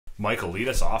Michael, lead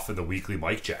us off in the weekly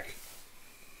mic check.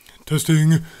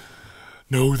 Testing.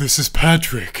 No, this is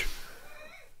Patrick.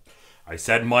 I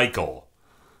said Michael.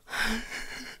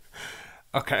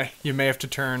 Okay, you may have to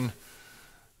turn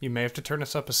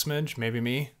us up a smidge, maybe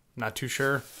me. Not too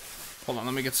sure. Hold on,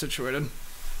 let me get situated.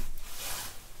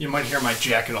 You might hear my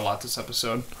jacket a lot this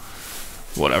episode.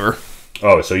 Whatever.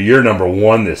 Oh, so you're number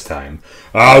one this time.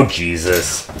 Oh,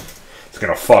 Jesus. It's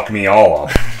gonna fuck me all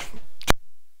up.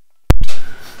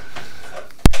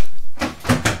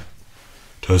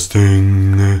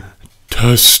 Testing.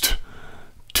 Test.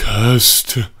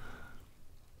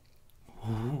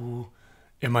 Ooh.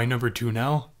 Am I number 2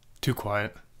 now? Too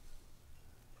quiet.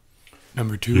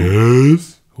 Number 2?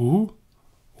 Yes? Ooh.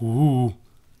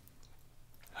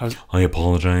 I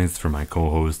apologize for my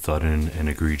co-host's sudden and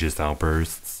egregious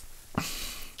outbursts.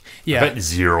 Yeah. I bet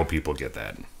 0 people get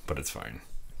that, but it's fine.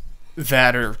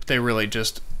 That or they really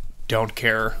just don't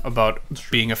care about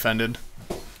being offended.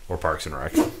 Or Parks and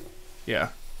Rec. Yeah.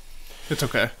 It's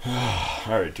okay.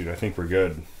 Alright, dude, I think we're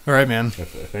good. All right, man. I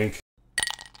think.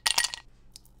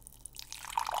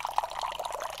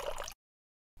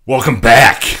 Welcome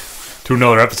back to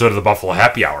another episode of the Buffalo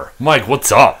Happy Hour. Mike, what's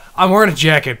up? I'm wearing a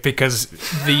jacket because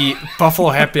the Buffalo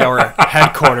Happy Hour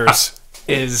headquarters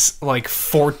is like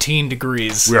 14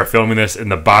 degrees. We are filming this in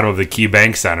the bottom of the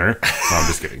KeyBank Center. No, I'm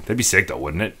just kidding. That'd be sick, though,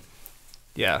 wouldn't it?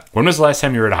 Yeah. When was the last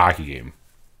time you were at a hockey game?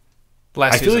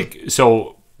 Last season. I feel like,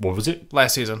 so, what was it?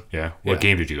 Last season. Yeah. What Yeah.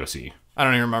 game did you go see? I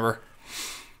don't even remember.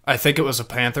 I think it was the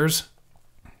Panthers.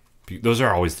 Those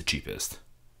are always the cheapest.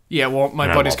 Yeah, well, my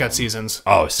And I buddy's love got them. seasons.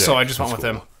 Oh, sick. So I just went That's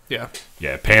with cool. him. Yeah.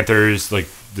 Yeah, Panthers, like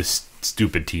the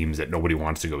stupid teams that nobody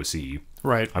wants to go see.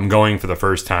 Right. I'm going for the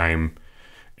first time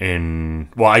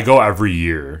I go every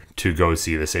year to go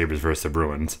see the Sabres versus the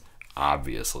Bruins,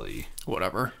 obviously,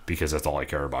 Whatever. because that's all I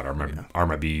care about are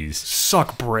my bees.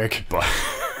 Suck brick. But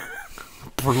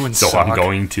Bruins so suck. I'm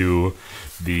going to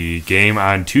the game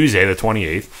on Tuesday, the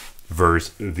 28th,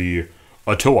 versus the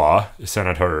Ottawa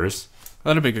Senators.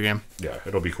 That'll be a good game. Yeah,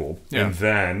 it'll be cool. Yeah. And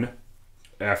then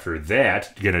after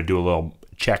that, gonna do a little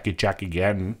check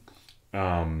again.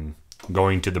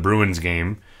 Going to the Bruins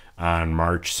game on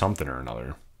March something or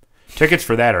another. Tickets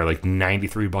for that are like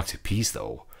 $93 a piece,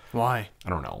 though. Why? I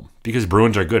don't know, because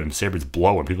Bruins are good and Sabres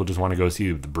blow, and people just want to go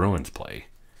see the Bruins play.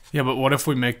 Yeah, but what if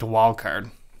we make the wild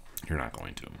card? You're not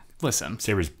going to. Listen.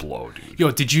 Sabres blow, dude. Yo,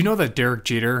 did you know that Derek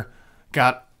Jeter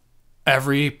got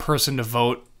every person to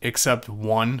vote except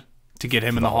one to get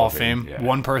him in the Hall of Fame? Yeah.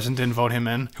 One person didn't vote him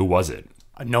in. Who was it?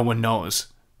 No one knows.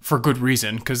 For good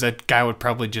reason, because that guy would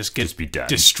probably just get Be dead.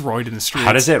 destroyed in the streets.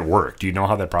 How does that work? Do you know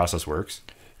how that process works?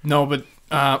 No, but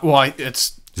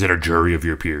it's. Is it a jury of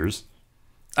your peers?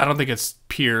 I don't think it's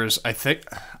peers.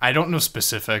 I don't know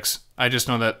specifics. I just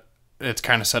know that it's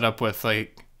kind of set up with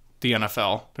like the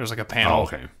NFL. There's like a panel. Oh,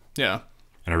 okay. Yeah.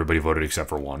 And everybody voted except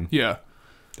for one. Yeah.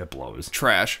 That blows.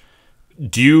 Trash.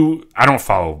 I don't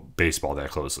follow baseball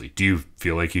that closely. Do you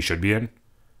feel like he should be in?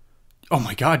 Oh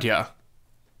my God, yeah.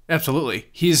 Absolutely.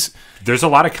 There's a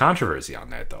lot of controversy on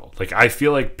that, though. Like, I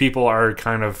feel like people are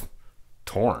kind of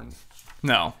torn.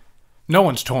 No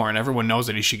one's torn. Everyone knows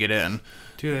that he should get in.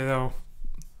 Do they, though?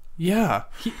 Yeah.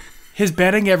 His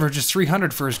batting average is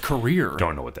 300 for his career.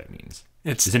 Don't know what that means.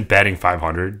 Isn't batting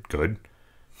 500 good?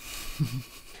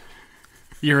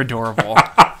 You're adorable.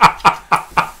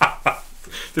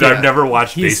 Dude, I've never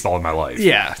watched baseball in my life.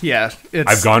 Yeah.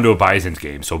 I've gone to a Bison's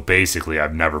game, so basically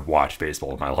I've never watched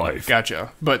baseball in my life.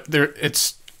 Gotcha. But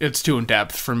it's too in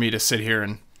depth for me to sit here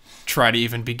and try to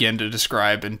even begin to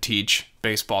describe and teach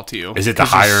baseball to you. Is it the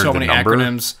 'Cause there's higher so the many number?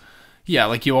 acronyms? Yeah,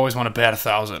 like you always want to bat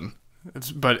 1,000.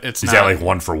 But it's Is not. that like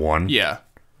 1 for 1? Yeah,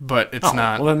 but it's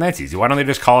not. Well, then that's easy. Why don't they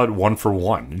just call it 1 for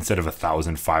 1 instead of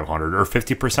 1,500 or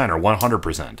 50% or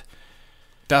 100%?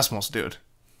 Decimals, dude.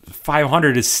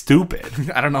 500 is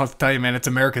stupid. I don't know what to tell you, man. It's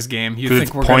America's game. You Because think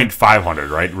it's we're gonna 0.500,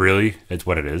 right? Really? That's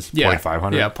what it is? Yeah.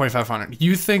 0.500? Yeah, 0.500.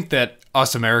 You think that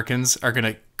us Americans are going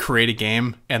to create a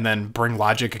game and then bring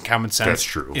logic and common sense That's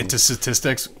true. into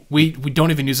statistics? We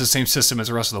don't even use the same system as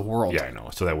the rest of the world. Yeah, I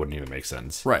know. So that wouldn't even make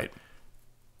sense. Right.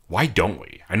 Why don't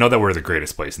we? I know that we're the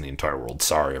greatest place in the entire world.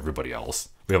 Sorry, everybody else.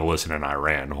 We have a listener in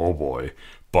Iran. Oh, boy.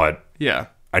 But Yeah.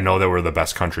 I know that we're the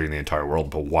best country in the entire world,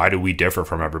 but why do we differ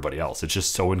from everybody else? It's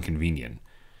just so inconvenient.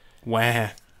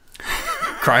 Wah.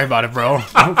 Cry about it, bro.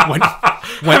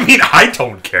 I mean, I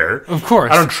don't care. Of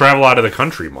course. I don't travel out of the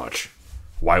country much.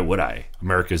 Why would I?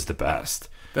 America's the best.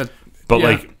 But, yeah,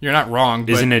 like, you're not wrong.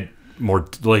 But isn't it more,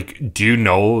 like, do you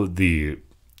know the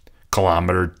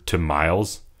kilometer to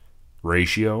miles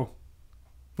ratio?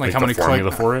 like the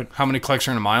formula for it? How many clicks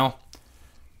are in a mile?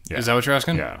 Yeah. Is that what you're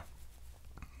asking? Yeah.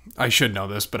 I should know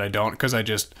this, but I don't because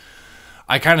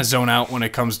I kind of zone out when it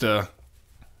comes to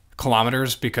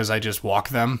kilometers because I just walk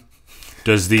them.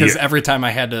 Because every time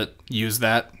I had to use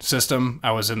that system,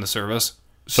 I was in the service.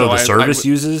 So the service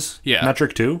uses Yeah.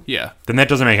 metric too? Yeah. Then that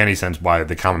doesn't make any sense why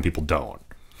the common people don't.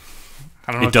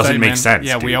 I don't know. It doesn't make sense.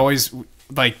 Yeah, dude. we always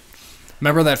like.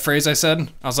 Remember that phrase I said?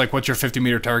 I was like, "What's your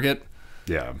 50-meter target?"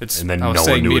 Yeah. It's And then I was no one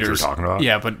saying knew meters. what you were talking about.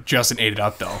 Yeah, but Justin ate it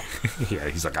up though. Yeah,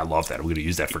 he's like, I love that. I'm going to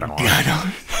use that for now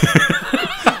on.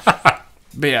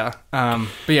 But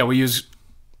yeah, we use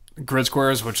grid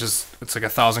squares, which is it's like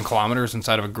 1,000 kilometers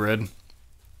inside of a grid.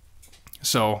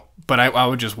 So, but I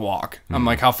would just walk. I'm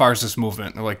like, how far is this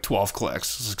movement? They're like 12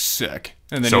 clicks. It's like sick.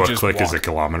 And then So you a just click walk. is a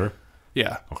kilometer?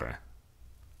 Yeah, Okay.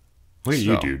 Look at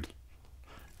you, So- dude.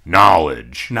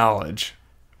 Knowledge. knowledge.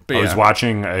 But I yeah, was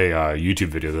watching a YouTube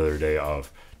video the other day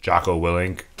of Jocko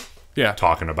Willink yeah,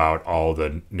 talking about all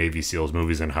the Navy SEALs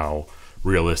movies and how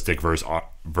realistic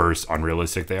versus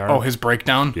unrealistic they are. Oh, his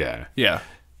breakdown. yeah. Yeah.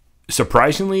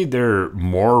 Surprisingly, they're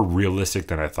more realistic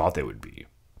than I thought they would be.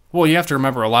 Well, you have to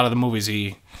remember a lot of the movies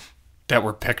that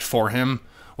were picked for him,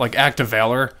 like Act of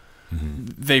Valor,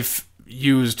 they've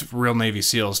used real Navy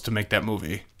SEALs to make that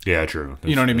movie. Yeah, true.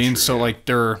 You know what I That's mean? true, So yeah. like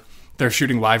they're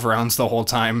shooting live rounds the whole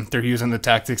time. They're using the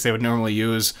tactics they would normally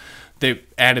use. They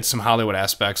added some Hollywood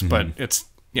aspects, but it's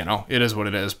it is what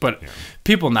it is. But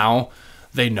people now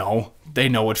they know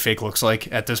what fake looks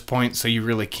like at this point, so you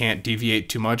really can't deviate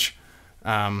too much.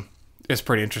 It's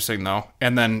pretty interesting though.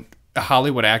 And then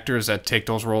Hollywood actors that take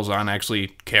those roles on actually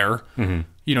care.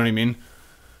 You know what I mean?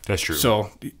 That's true.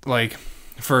 So like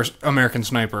for American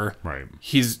Sniper, right.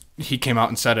 he came out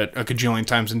and said it a gajillion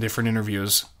times in different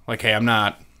interviews. Like, hey,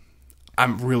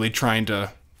 I'm really trying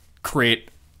to create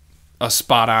a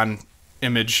spot on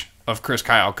image of Chris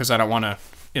Kyle because I don't want to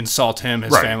insult him,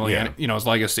 his Right, family, yeah. and his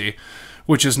legacy,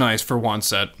 which is nice for once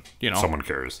that Someone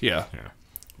cares. yeah. Yeah.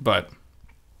 But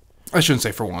I shouldn't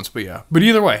say for once, but yeah. But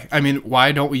either way, I mean,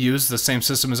 why don't we use the same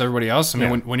system as everybody else? I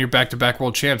mean, when you're back-to-back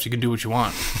world champs, you can do what you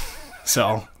want.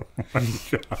 So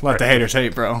let the haters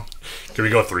hate, bro. Can we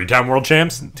go 3-time world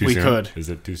champs? Too We soon? could. Is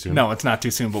it too soon? No, it's not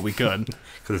too soon, but we could.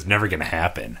 Because it's never going to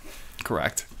happen.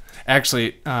 Correct.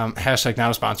 Actually, hashtag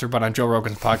not a sponsor, but on Joe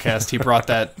Rogan's podcast, he brought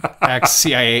that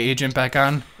ex-CIA agent back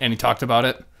on, and he talked about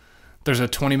it. There's a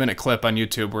 20-minute clip on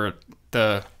YouTube where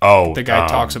the guy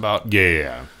talks about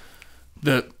Yeah.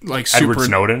 the like super Edward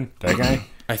Snowden, that guy?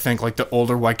 I think like the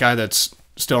older white guy that's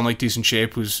still in like decent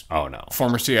shape who's Oh, no.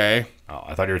 former CIA. Oh,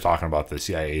 I thought you were talking about the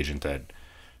CIA agent that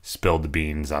spilled the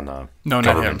beans on the No, not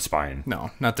him. government spine.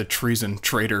 No, not the treason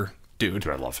traitor dude.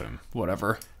 Dude, I love him.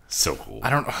 Whatever. So cool. I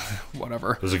don't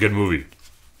whatever. It was a good movie.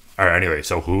 All right, anyway,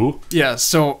 so who? Yeah,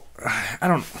 so I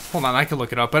don't hold on, I can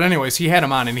look it up. But anyways, he had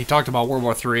him on and he talked about World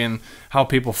War III and how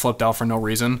people flipped out for no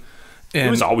reason. And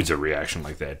It was always a reaction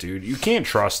like that, dude. You can't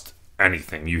trust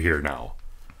anything you hear now.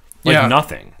 Like Yeah.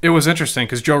 nothing. it was interesting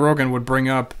because Joe Rogan would bring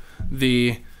up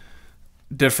the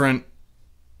different.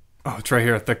 Oh, it's right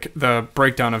here. The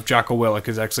breakdown of Jocko Willink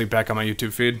is actually back on my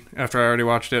YouTube feed after I already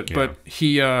watched it. But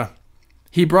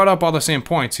he brought up all the same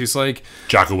points. He's like,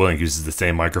 Jocko Willink uses the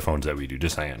same microphones that we do,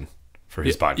 just saying, for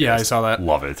his podcast. yeah, I saw that.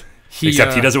 Love it. He,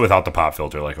 Except he does it without the pop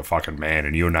filter like a fucking man,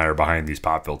 and you and I are behind these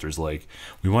pop filters like,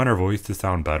 we want our voice to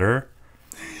sound better.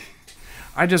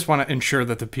 I just want to ensure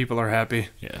that the people are happy.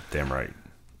 Yeah, damn right.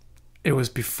 It was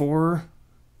before.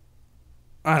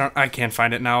 I can't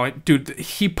find it now. Dude,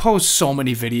 he posts so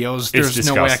many videos. There's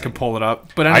no way I disgusting. could pull it up.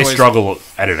 But I anyways, struggle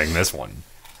editing this one.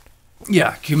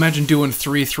 Yeah, can you imagine doing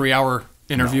 3-hour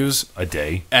interviews, A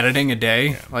day. editing a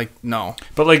day? Like, no.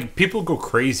 But like people go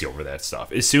crazy over that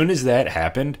stuff. As soon as that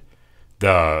happened,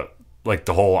 the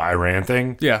whole Iran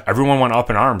thing, Yeah. everyone went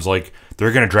up in arms like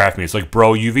they're gonna draft me. It's like,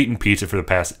 bro, you've eaten pizza for the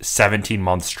past 17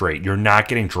 months straight. You're not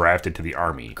getting drafted to the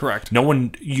army. Correct. No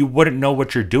one, you wouldn't know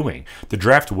what you're doing. The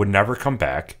draft would never come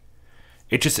back.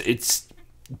 It's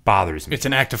bothers me. It's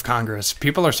an act of Congress.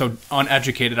 People are so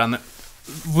uneducated on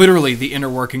literally the inner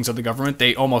workings of the government.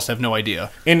 They almost have no idea.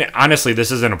 And honestly,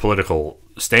 this isn't a political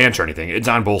stance or anything. It's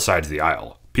on both sides of the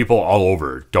aisle. People all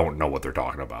over don't know what they're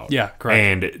talking about. Yeah, correct.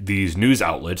 And these news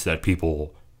outlets that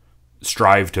people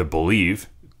strive to believe,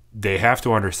 they have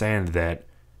to understand that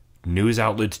news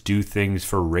outlets do things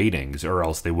for ratings or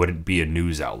else they wouldn't be a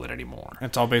news outlet anymore.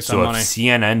 It's all based So on if money.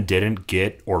 CNN didn't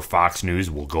get, or Fox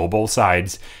News will go both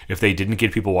sides, if they didn't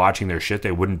get people watching their shit,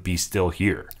 they wouldn't be still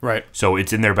here. Right. So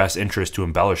it's in their best interest to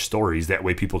embellish stories. That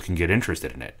way people can get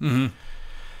interested in it.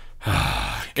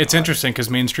 It's interesting because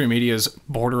mainstream media is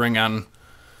bordering on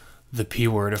the P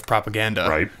word of propaganda.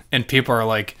 Right. And people are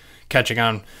like catching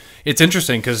on. It's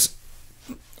interesting because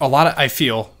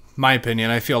my opinion,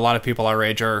 I feel a lot of people our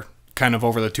age are kind of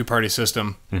over the two-party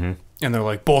system, and they're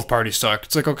like, both parties suck.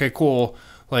 It's like, okay, cool.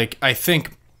 Like, I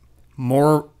think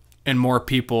more and more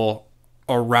people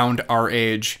around our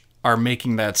age are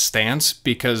making that stance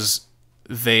because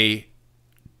they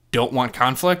don't want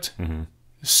conflict.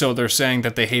 So they're saying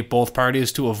that they hate both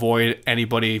parties to avoid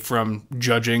anybody from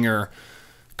judging or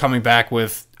coming back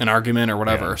with an argument or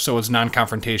whatever. Yeah. So it's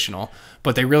non-confrontational.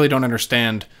 But they really don't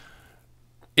understand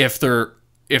if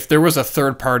there was a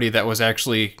third party that was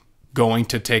actually going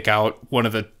to take out one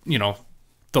of the,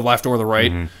 the left or the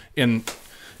right in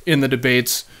the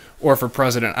debates or for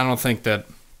president, I don't think that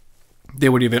they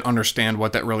would even understand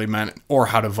what that really meant or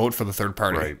how to vote for the third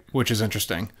party, Right. which is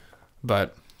interesting.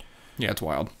 But yeah, it's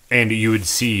wild. And you would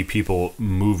see people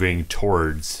moving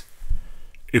towards,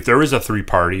 if there was a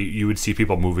three-party, you would see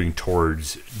people moving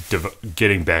towards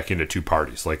getting back into two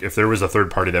parties. Like, if there was a third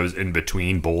party that was in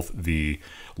between both the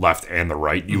left and the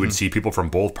right, you would see people from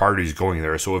both parties going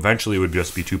there. So eventually it would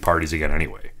just be two parties again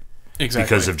anyway. Exactly.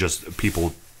 Because of just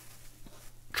people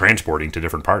transporting to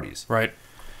different parties. Right.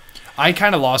 I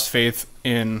kind of lost faith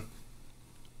in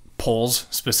polls,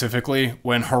 specifically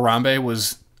when Harambe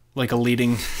was like a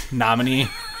leading nominee.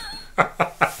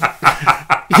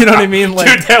 You know what I mean? Like,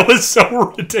 Dude, that was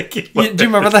so ridiculous. do you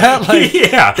remember that? Like,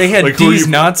 Yeah. they had Like, who D's you-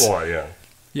 nuts. Oh, yeah.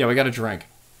 Yeah, we got a drink.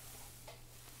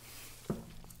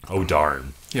 Oh,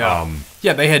 darn. Yeah.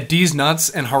 Yeah, they had D's nuts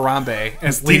and Harambe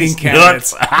as leading D's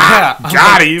candidates. nuts. Yeah, I'm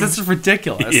Got like, him. This is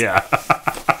ridiculous. Yeah.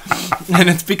 And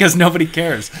it's because nobody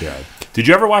cares. Yeah. Did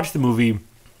you ever watch the movie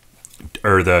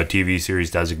or the TV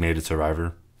series Designated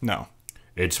Survivor? No.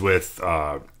 It's with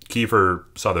Kiefer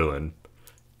Sutherland,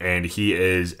 and he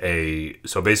is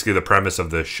so basically the premise of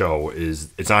the show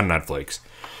is it's on Netflix,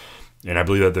 and I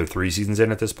believe that there are 3 seasons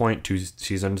in at this point, 2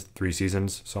 seasons, 3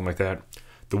 seasons, something like that.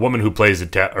 The woman who plays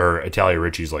Italia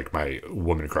Ritchie's like my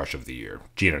woman crush of the year.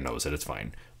 Gina knows it, it's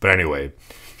fine. But anyway,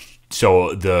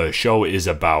 so the show is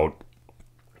about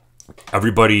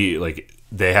everybody, like,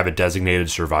 they have a designated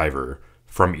survivor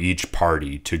from each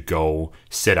party to go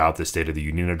sit out the State of the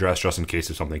Union address just in case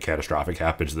if something catastrophic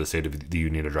happens to the State of the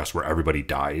Union address where everybody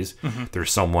dies.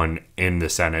 There's someone in the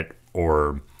Senate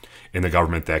or in the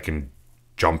government that can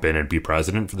jump in and be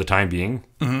president for the time being.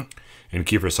 And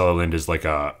Kiefer Sutherland is like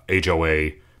a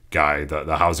HOA guy,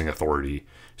 the housing authority.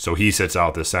 So he sits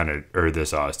out the Senate or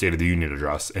this State of the Union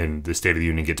address, and the State of the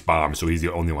Union gets bombed, so he's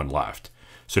the only one left.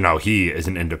 So now he, as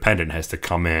an independent, has to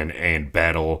come in and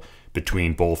battle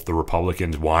between both the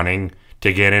Republicans wanting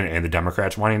to get in and the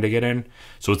Democrats wanting to get in.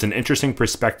 So it's an interesting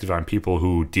perspective on people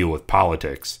who deal with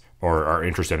politics or are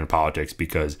interested in politics,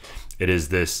 because it is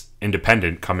this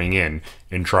independent coming in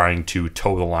and trying to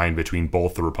toe the line between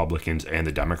both the Republicans and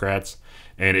the Democrats.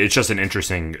 And it's just an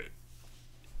interesting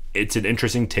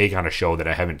take on a show that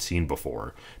I haven't seen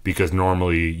before, because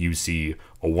normally you see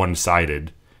a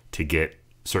one-sided to get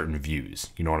certain views.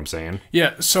 You know what I'm saying?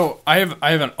 Yeah, so I have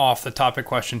an off-the-topic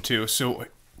question, too. So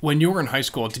when you were in high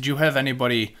school, did you have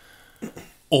anybody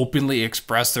openly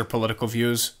express their political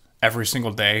views every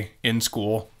single day in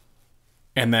school?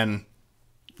 And then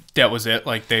that was it?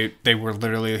 Like, they were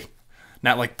literally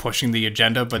not, like, pushing the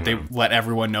agenda, but they let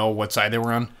everyone know what side they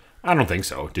were on? I don't think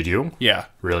so. Did you? Yeah.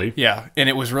 Really? Yeah, and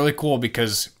it was really cool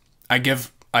because I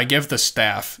give the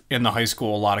staff in the high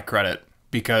school a lot of credit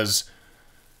because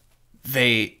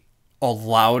they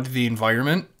allowed the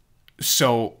environment.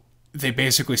 So they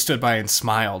basically stood by and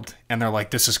smiled, and they're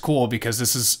like, this is cool because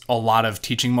this is a lot of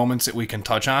teaching moments that we can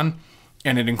touch on,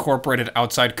 and it incorporated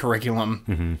outside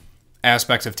curriculum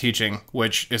aspects of teaching,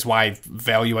 which is why I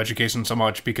value education so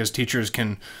much, because teachers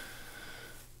can,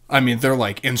 I mean, they're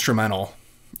like instrumental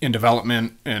in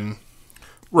development, and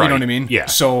Right. you know what I mean? Yeah.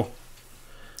 So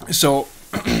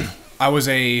I was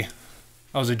a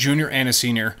junior and a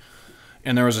senior,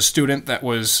 and there was a student that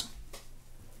was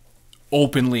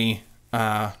openly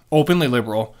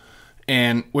liberal,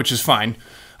 and which is fine,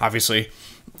 obviously.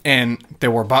 And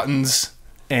there were buttons,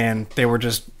 and they were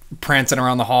just prancing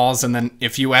around the halls. And then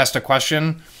if you asked a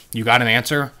question, you got an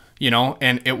answer,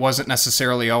 and it wasn't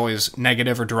necessarily always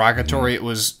negative or derogatory. It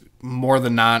was more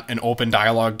than not an open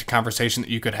dialogue conversation that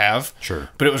you could have. Sure.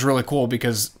 But it was really cool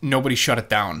because nobody shut it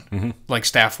down, like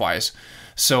staff-wise.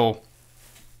 So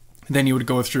then you would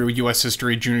go through U.S.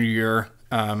 history junior year,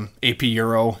 AP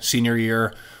Euro senior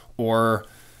year, or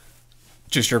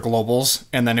just your globals,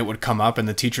 and then it would come up and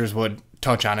the teachers would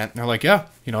touch on it. And they're like, yeah,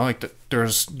 you're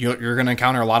going to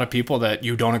encounter a lot of people that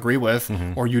you don't agree with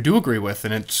or you do agree with,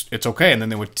 and it's okay. And then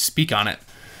they would speak on it.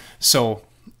 So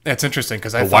that's interesting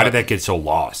because Why did that get so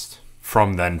lost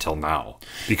from then till now?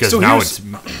 Because So now here's-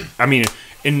 it's, I mean,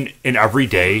 in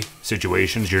everyday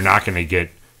situations, you're not going to get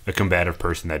a combative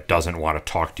person that doesn't want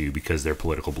to talk to you because their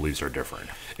political beliefs are different.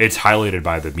 It's highlighted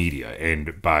by the media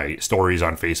and by stories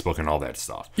on Facebook and all that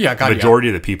stuff. Yeah, the majority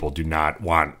of the people do not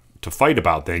want to fight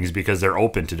about things because they're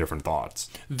open to different thoughts.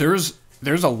 There's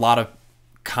a lot of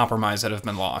compromise that have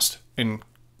been lost in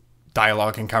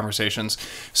dialogue and conversations.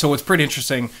 So it's pretty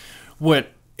interesting.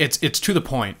 It's to the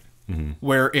point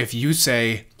where if you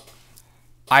say,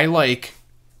 I like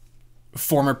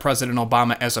former President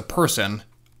Obama as a person,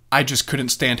 I just couldn't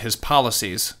stand his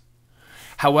policies.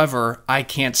 However, I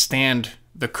can't stand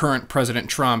the current President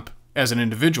Trump as an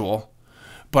individual,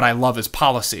 but I love his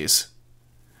policies.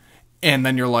 And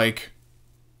then you're like,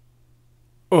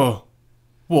 oh,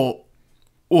 well,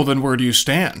 then where do you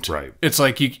stand? Right. It's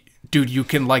like, you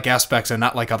can like aspects and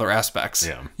not like other aspects.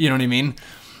 Yeah. You know what I mean?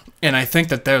 And I think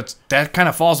that kind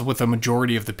of falls with the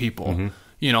majority of the people,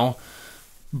 you know?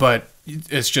 But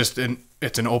it's just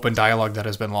it's an open dialogue that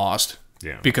has been lost.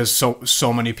 Yeah. Because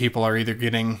so many people are either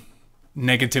getting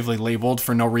negatively labeled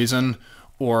for no reason,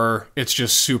 or it's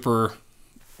just super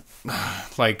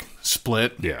like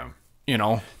split. Yeah. You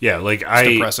know? Yeah, like It's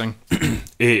depressing. an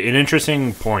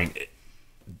interesting point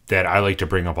that I like to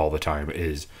bring up all the time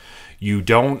is you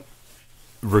don't,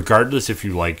 regardless if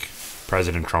you like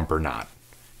President Trump or not,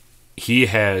 he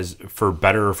has, for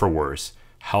better or for worse,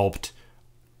 helped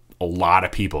a lot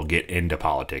of people get into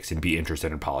politics and be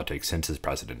interested in politics since his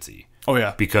presidency. Oh,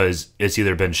 yeah. Because it's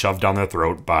either been shoved down their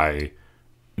throat by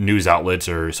news outlets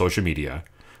or social media,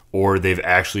 or they've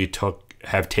actually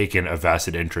have taken a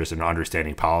vested interest in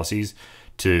understanding policies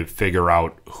to figure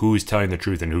out who's telling the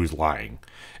truth and who's lying.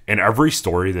 And every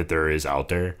story that there is out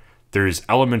there, there's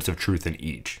elements of truth in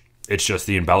each. It's just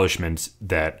the embellishments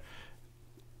that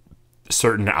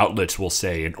certain outlets will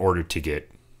say in order to get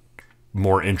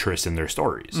more interest in their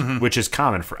stories, which is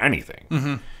common for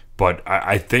anything. But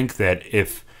I think that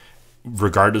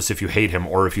regardless if you hate him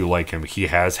or if you like him, he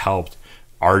has helped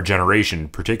our generation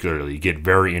particularly get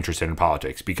very interested in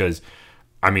politics. Because,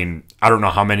 I mean, I don't know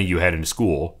how many you had in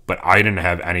school, but I didn't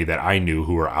have any that I knew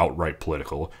who were outright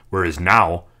political. Whereas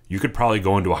now, you could probably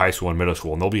go into a high school and middle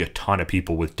school, and there'll be a ton of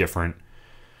people with different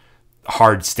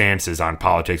hard stances on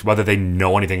politics, whether they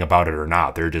know anything about it or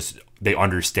not. They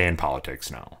understand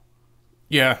politics now.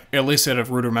 Yeah, at least at a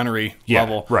rudimentary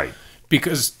level. Right.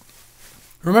 Because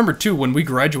remember, too, when we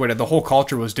graduated, the whole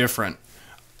culture was different.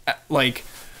 Like,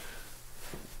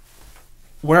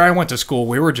 where I went to school,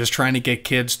 we were just trying to get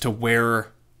kids to wear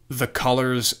the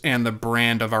colors and the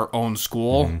brand of our own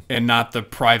school and not the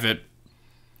private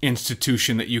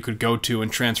institution that you could go to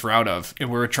and transfer out of. And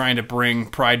we were trying to bring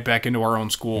pride back into our own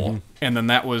school. And then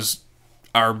that was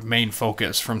our main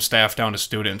focus, from staff down to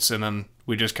students. And then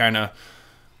we just kind of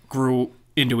grew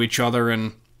into each other.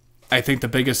 And I think the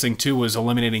biggest thing, too, was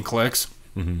eliminating cliques.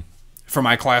 For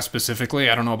my class specifically,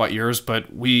 I don't know about yours,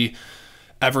 but we,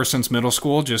 ever since middle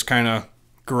school, just kind of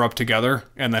grew up together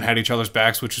and then had each other's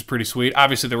backs, which is pretty sweet.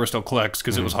 Obviously, there were still cliques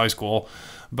because it was high school,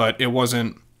 but it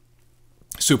wasn't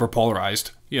super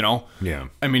polarized, you know? Yeah.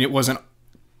 I mean, it wasn't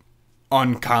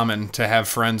uncommon to have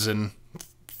friends in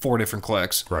 4 different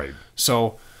cliques. Right.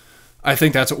 So I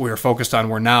think that's what we were focused on,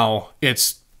 where now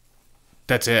that's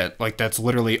it. Like, that's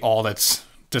literally all that's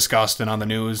discussed and on the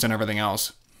news and everything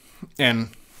else. And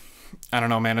I don't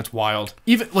know, man, it's wild.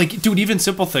 Even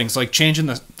simple things like changing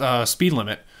the speed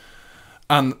limit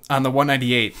on the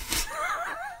 198.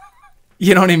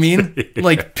 You know what I mean?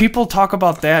 Like, people talk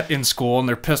about that in school, and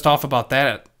they're pissed off about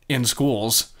that in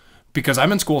schools, because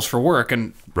I'm in schools for work,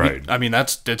 and right.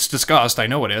 It's discussed. I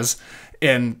know it is.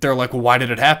 And they're like, well, why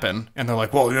did it happen? And they're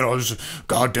like, well, it's a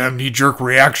goddamn knee-jerk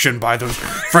reaction by the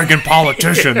freaking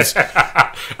politicians.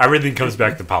 Everything comes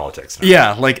back to politics now.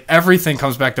 Yeah, like, everything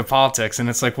comes back to politics. And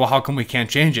it's like, well, how come we can't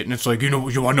change it? And it's like, you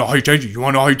want to know how you change it? You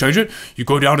want to know how you change it? You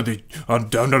go down to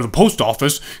the post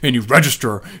office, and you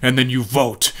register, and then you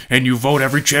vote. And you vote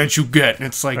every chance you get. And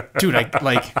it's like, dude,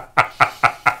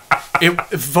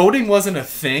 voting wasn't a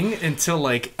thing until,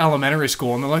 like, elementary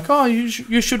school, and they're like, oh,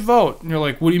 you should vote. And you're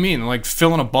like, what do you mean? Like,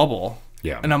 fill in a bubble.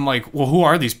 Yeah. And I'm like, well, who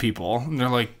are these people? And they're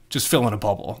like, just fill in a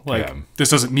bubble. Like, Yeah. this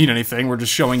doesn't mean anything. We're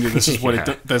just showing you this is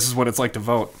what this is what it's like to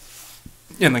vote.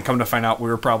 And then come to find out, we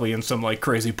were probably in some, like,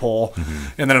 crazy poll,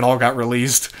 and then it all got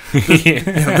released.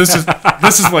 This is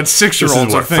what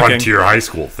 6-year-olds are thinking. Frontier High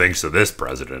School thinks of this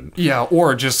president. Yeah,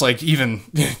 or just like, even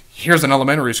here's an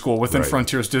elementary school within Right.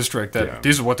 Frontier's district that Yeah.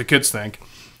 these are what the kids think.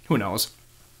 Who knows?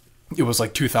 It was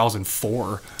like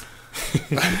 2004.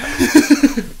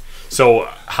 So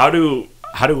how do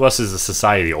us as a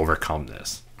society overcome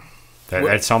this?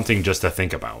 That's something just to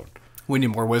think about. We need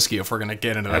more whiskey if we're gonna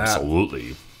get into that.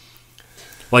 Absolutely.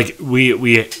 Like,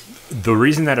 the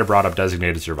reason that I brought up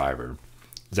Designated Survivor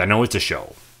is I know it's a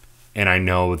show, and I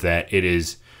know that it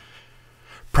is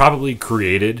probably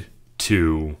created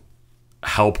to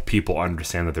help people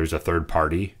understand that there's a third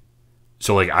party.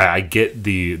 So like I get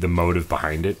the motive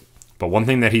behind it, but one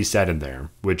thing that he said in there,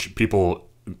 which people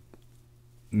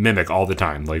mimic all the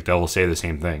time, like they'll say the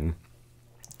same thing,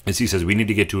 is he says we need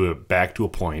to get back to a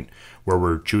point where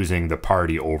we're choosing the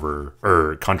party over,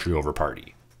 or country over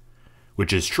party,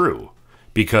 which is true,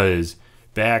 because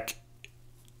back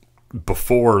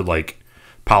before like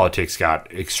politics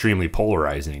got extremely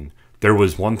polarizing, there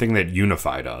was one thing that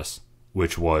unified us,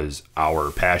 which was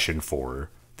our passion for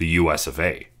the US of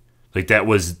A. Like that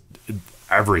was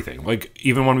everything. Like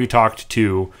even when we talked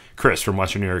to Chris from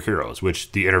Western New York Heroes,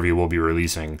 which the interview will be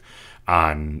releasing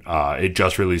on, it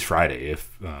just released Friday,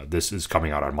 if this is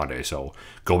coming out on Monday. So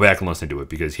go back and listen to it,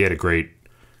 because he had a great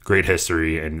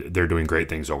history and they're doing great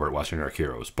things over at Western New York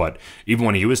Heroes. But even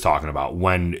when he was talking about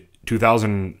when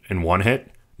 2001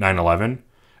 hit, 9/11,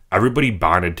 everybody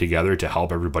bonded together to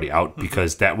help everybody out,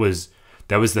 because that was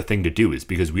the thing to do, is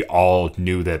because we all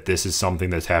knew that this is something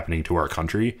that's happening to our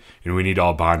country and we need to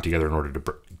all bond together in order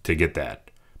to get that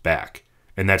back.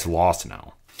 And that's lost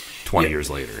now, 20 years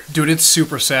later. Dude, it's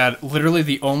super sad. Literally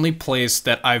the only place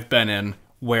that I've been in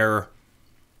where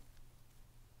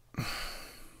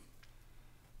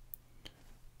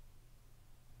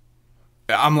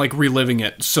I'm like reliving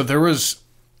it. So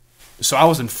I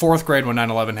was in 4th grade when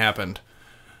 9/11 happened.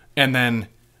 And then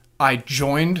I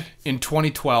joined in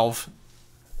 2012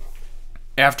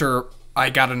 after I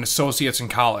got an associate's in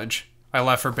college. I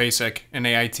left for basic and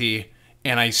AIT,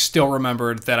 and I still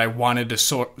remembered that I wanted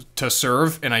to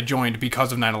serve, and I joined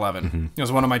because of 9/11. Mm-hmm. It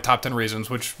was one of my top 10 reasons,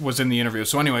 which was in the interview.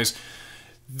 So anyways,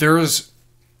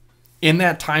 in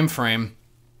that time frame,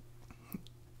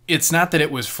 it's not that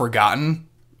it was forgotten,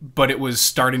 but it was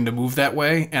starting to move that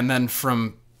way. And then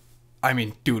from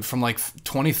like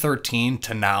 2013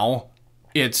 to now,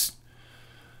 it's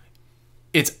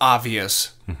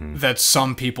obvious that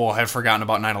some people have forgotten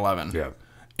about 9/11. Yeah.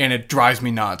 And it drives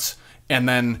me nuts. And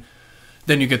then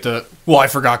you get I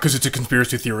forgot because it's a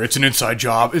conspiracy theory. It's an inside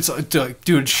job. It's like,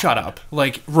 dude, shut up.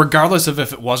 Like, regardless of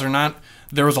if it was or not,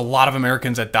 there was a lot of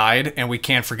Americans that died, and we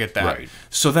can't forget that. Right.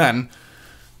 So then,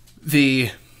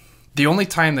 the only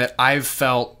time that I've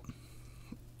felt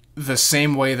the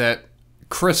same way that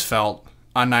Chris felt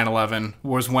on 9/11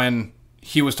 was when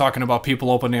he was talking about people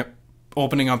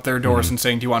opening up their doors and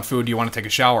saying, "Do you want food? Do you want to take a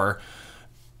shower?"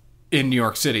 in New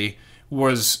York City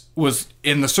was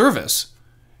in the service,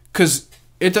 because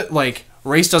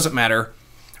race doesn't matter,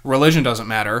 religion doesn't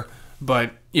matter,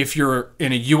 but if you're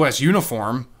in a U.S.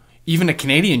 uniform, even a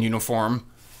Canadian uniform,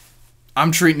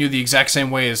 I'm treating you the exact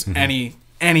same way as any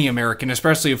American,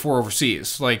 especially if we're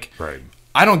overseas. Like, Right.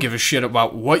 I don't give a shit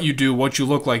about what you do, what you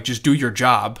look like. Just do your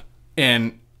job,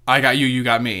 and I got you, you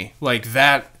got me. Like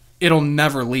that, it'll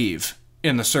never leave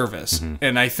in the service.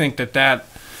 And I think that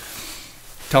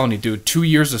telling you, dude, 2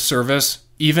 years of service,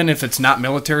 even if it's not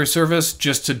military service,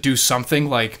 just to do something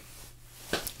like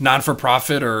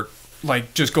non-for-profit, or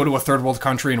like just go to a third world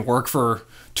country and work for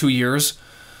 2 years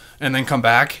and then come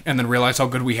back and then realize how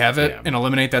good we have it and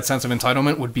eliminate that sense of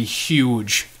entitlement would be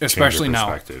huge, especially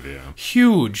now. Yeah.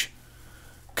 Huge.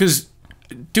 Because,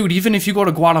 dude, even if you go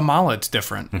to Guatemala, it's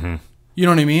different. You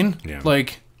know what I mean? Yeah.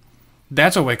 Like,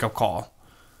 that's a wake-up call.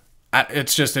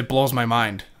 It blows my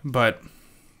mind. But,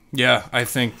 yeah, I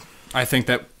think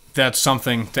that that's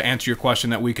something, to answer your question,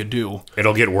 that we could do.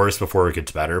 It'll get worse before it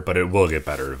gets better, but it will get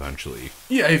better eventually.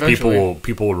 Yeah, eventually.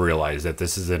 People will realize that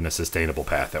this isn't a sustainable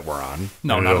path that we're on.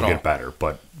 No, and not it'll at all. get better,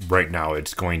 but right now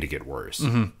it's going to get worse.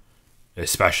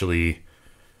 Especially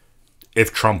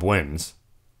if Trump wins.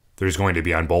 There's going to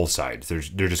be on both sides. They're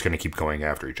just going to keep going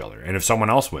after each other. And if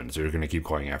someone else wins, they're going to keep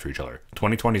going after each other.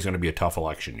 2020 is going to be a tough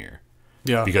election year.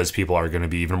 Yeah. Because people are going to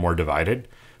be even more divided.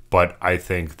 But I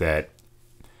think that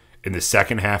in the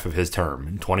second half of his term,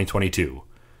 in 2022,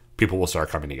 people will start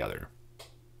coming together.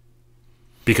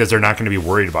 Because they're not going to be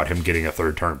worried about him getting a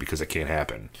third term, because it can't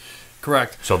happen.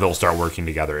 Correct. So they'll start working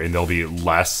together, and there'll be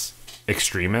less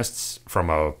extremists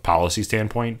from a policy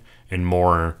standpoint and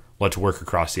more, let's work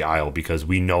across the aisle, because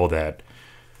we know that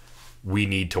we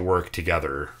need to work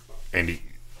together. And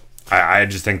I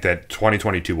just think that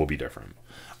 2022 will be different.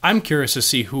 I'm curious to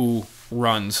see who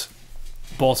runs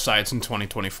both sides in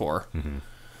 2024.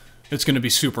 It's going to be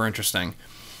super interesting.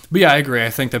 But yeah, I agree. I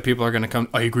think that people are going to come.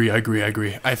 I agree. I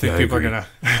think people are going to.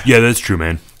 Yeah, that's true,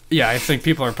 man. Yeah, I think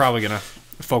people are probably going to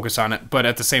focus on it. But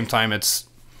at the same time, it's.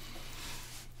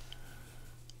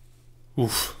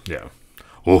 Oof. Yeah.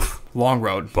 Oof. Long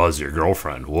road. Buzz your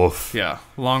girlfriend. Woof. Yeah,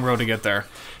 long road to get there.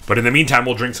 But in the meantime,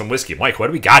 we'll drink some whiskey. Mike, what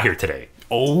do we got here today?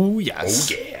 Oh,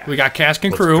 yes. Oh, yeah. We got Cask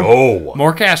and Crew. go.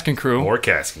 More Cask and Crew. More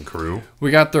Cask and Crew. We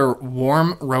got their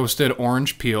warm roasted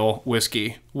orange peel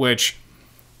whiskey, which,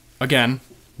 again,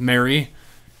 Mary,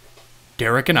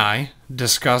 Derek, and I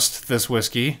discussed this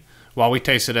whiskey while we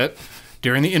tasted it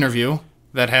during the interview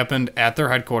that happened at their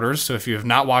headquarters. So if you have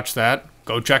not watched that,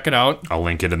 go check it out. I'll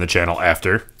link it in the channel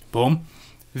after. Boom.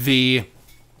 The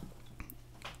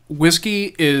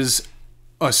whiskey is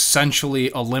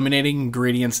essentially eliminating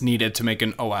ingredients needed to make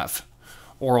an OF,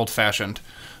 or old fashioned.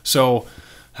 So,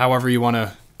 however you want to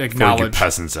For you acknowledge.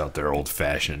 peasants out there, old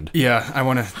fashioned. Yeah, I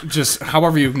want to just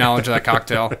however you acknowledge that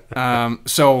cocktail.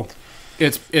 So,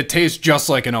 it tastes just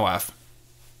like an OF.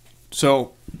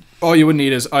 So, all you would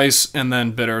need is ice and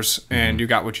then bitters, and you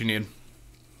got what you need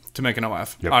to make an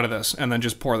OF out of this. And then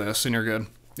just pour this, and you're good.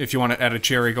 If you want to add a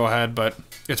cherry, go ahead, but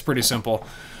it's pretty simple.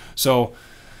 So,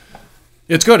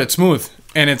 it's good. It's smooth,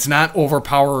 and it's not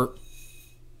overpower.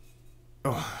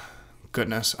 Oh,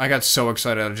 goodness. I got so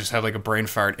excited. I just had like a brain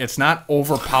fart. It's not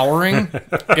overpowering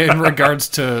in regards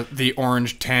to the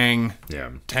orange tang, Yeah.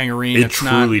 tangerine. It It's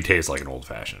truly not. tastes like an old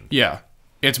fashioned. Yeah.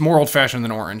 It's more old fashioned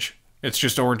than orange. It's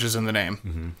just oranges in the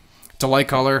name. It's a light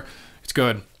color. It's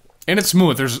good. And it's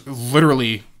smooth. There's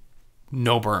literally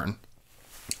no burn.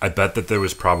 I bet that there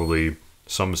was probably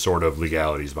some sort of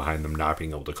legalities behind them not being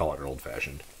able to call it an old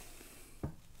fashioned.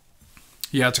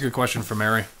 Yeah, it's a good question for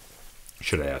Mary.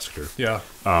 Should have asked her. Yeah.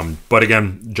 But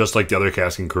again, just like the other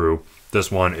Cask and Crew,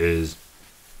 this one is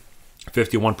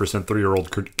 51%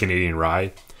 3-year-old Canadian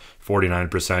rye,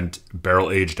 49%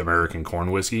 barrel-aged American corn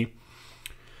whiskey.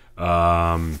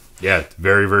 Yeah,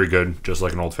 very, very good, just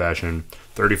like an old-fashioned.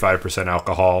 35%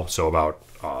 alcohol, so about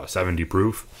 70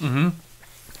 proof. Mm-hmm.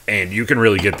 And you can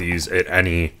really get these at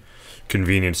any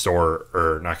convenience store,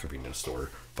 or not convenience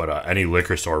store, but any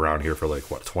liquor store around here for like,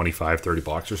 what, 25, 30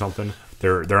 bucks or something?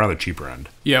 They're on the cheaper end.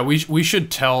 Yeah, we should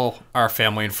tell our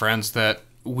family and friends that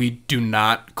we do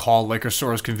not call liquor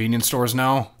stores convenience stores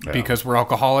now because we're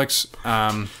alcoholics.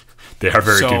 They are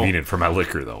very So- convenient for my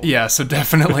liquor, though. Yeah, so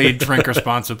definitely drink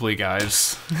responsibly,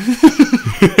 guys.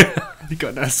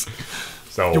 Goodness.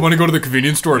 So You want to go to the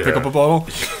convenience store and pick Yeah. up a bottle?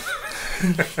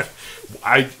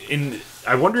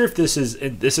 I wonder if this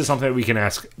is something that we can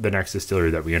ask the next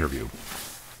distillery that we interview.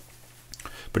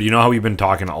 But you know how we've been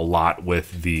talking a lot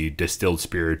with the distilled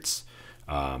spirits,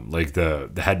 like the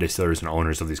head distillers and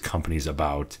owners of these companies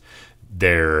about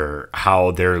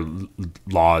how their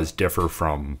laws differ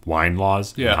from wine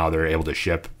laws Yeah. and how they're able to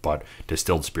ship, but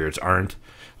distilled spirits aren't.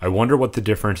 I wonder what the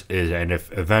difference is, and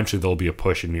if eventually there'll be a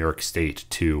push in New York State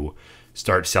to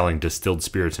start selling distilled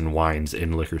spirits and wines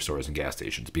in liquor stores and gas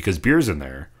stations, because beer's in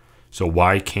there. So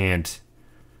why can't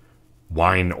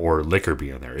wine or liquor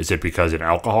be in there? Is it because of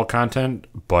alcohol content?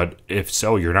 But if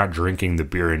so, you're not drinking the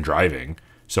beer and driving.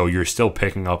 So you're still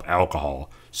picking up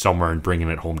alcohol somewhere and bringing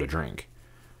it home to drink.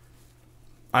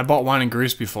 I bought wine in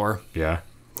Greece before. Yeah.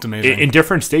 It's amazing. In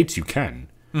different states, you can.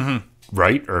 Mm-hmm.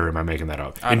 Right? Or am I making that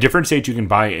up? In different states, you can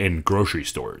buy in grocery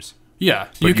stores. Yeah,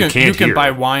 But you can can't here.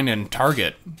 buy wine in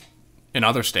Target in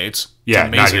other states. It's Yeah, not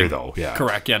amazing. here, though. Yeah.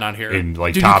 Correct. Yeah, not here. In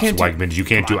like Dude, you Tops, can't do- Wegmans, you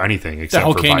can't do anything the except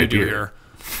hell for can buy you do beer. here?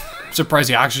 I'm surprised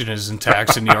the oxygen isn't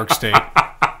taxed in New York State.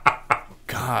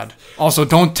 God. Also,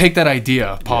 don't take that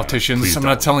idea, politicians. please I'm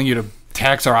not don't. telling you to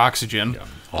tax our oxygen.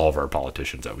 All of our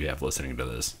politicians that we have listening to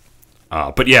this.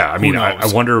 But yeah, I mean, I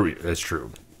knows? wonder. That's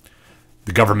true.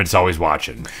 The government's always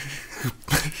watching.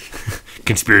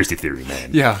 Conspiracy theory,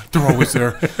 man. Yeah, they're always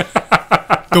there.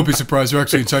 Don't be surprised. They're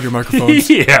actually inside your microphones.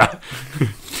 Yeah.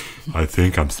 I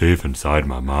think I'm safe inside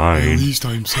my At mind. least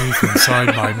I'm safe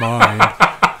inside my mind.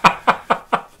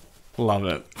 Love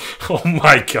it. Oh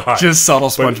my god. Just subtle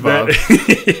SpongeBob.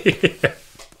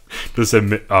 Just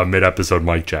a mid-episode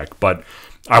mic check. But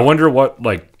I wonder what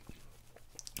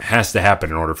has to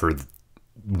happen in order for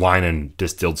wine and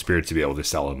distilled spirits to be able to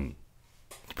sell in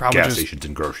Probably gas just stations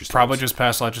and grocery stores. probably just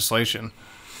pass legislation.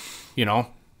 You know,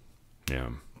 Yeah.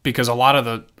 because a lot of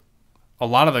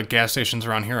the gas stations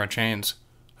around here are chains.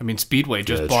 I mean, Speedway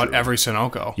just that's bought true. every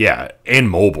Sunoco. Yeah, and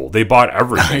mobile. They bought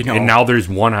everything. I know. And now there's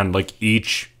one on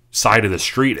each side of the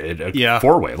street at a Yeah.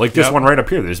 four-way. Like this Yep. one right up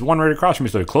here. There's one right across from me.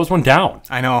 So close one down.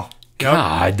 I know. Yep.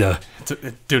 God.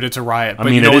 Dude, it's a riot. But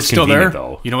mean, you know it what's is still there? convenient,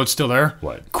 though. You know what's still there?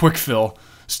 What? Quick fill.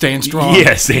 Staying strong.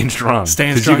 Yeah, staying strong.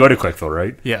 Staying Did strong. you go to Quickfill,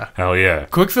 right? Yeah. Hell yeah.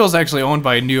 Quick fill is actually owned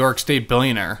by a New York State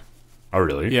billionaire. Oh,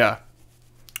 really? Yeah.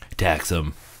 Tax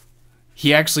them.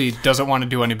 He actually doesn't want to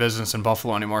do any business in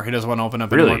Buffalo anymore. He doesn't want to open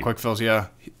up any Really? more quick fills. Yeah.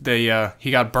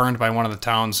 He got burned by one of the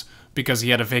town's because he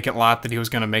had a vacant lot that he was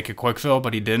going to make a quick fill,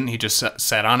 but he didn't. He just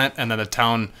sat on it, and then the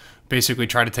town basically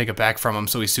tried to take it back from him,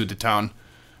 so he sued the town.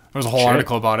 There was a whole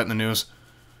article about it in the news.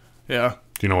 Yeah.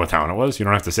 Do you know what town it was? You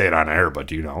don't have to say it on air, but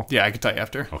do you know? Yeah, I can tell you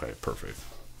after. Okay, perfect.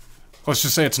 Let's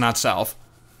just say it's not south.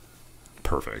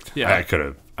 Perfect. Yeah. I could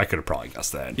have probably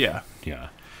guessed that. Yeah. Yeah.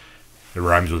 It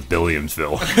rhymes with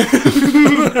Billiamsville.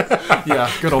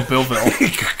 Yeah, good old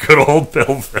Billville. Good old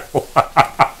Billville.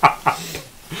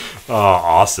 Oh,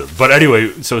 awesome. But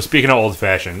anyway, so speaking of old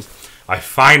fashions, I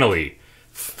finally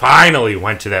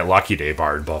went to that Lucky Day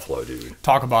bar in Buffalo, dude.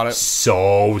 Talk about it.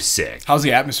 So sick. How's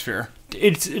the atmosphere?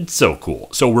 It's so cool.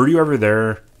 So were you ever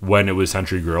there when it was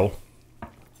Century Grill?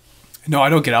 No, I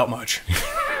don't get out much.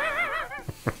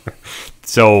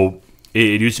 So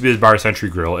it used to be this bar, Century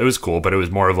Grill. It was cool, but it was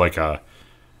more of like a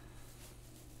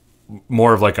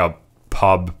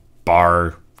pub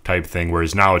bar type thing,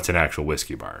 whereas now it's an actual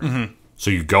whiskey bar. Mm-hmm.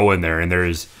 So you go in there, and there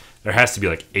has to be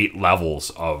like 8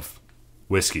 levels of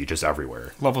whiskey just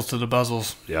everywhere. Levels to the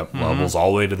bezels. Yep, mm-hmm. Levels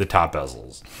all the way to the top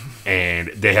bezels, and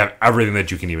they have everything that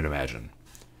you can even imagine.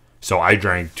 So I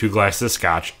drank 2 glasses of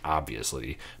scotch,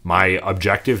 obviously. My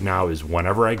objective now is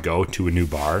whenever I go to a new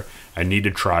bar, I need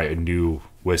to try a new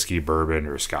whiskey, bourbon,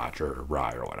 or scotch, or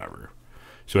rye, or whatever.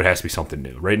 So it has to be something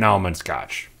new. Right now I'm on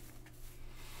scotch.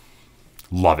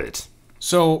 Love it.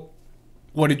 So,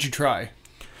 what did you try?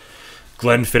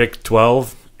 Glenfiddich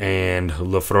 12 and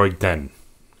Lefroy 10.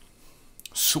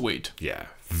 Sweet. Yeah,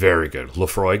 very good.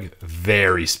 Lefroy,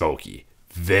 very smoky,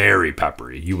 very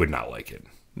peppery. You would not like it.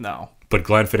 No. But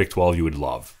Glenfiddich 12 you would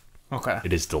love. Okay.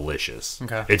 It is delicious.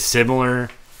 Okay. It's similar,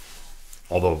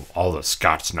 although all the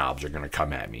Scotch snobs are going to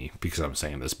come at me because I'm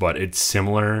saying this, but it's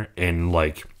similar in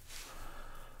like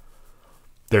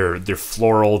they're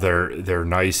floral, they're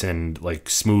nice and like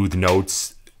smooth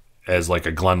notes as like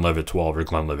a Glenlivet 12 or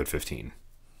Glenlivet 15.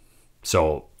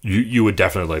 So you would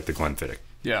definitely like the Glenfiddich.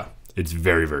 Yeah. It's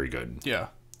very, very good. Yeah.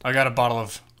 I got a bottle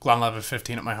of Glenlivet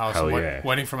 15 at my house. Hell I'm yeah.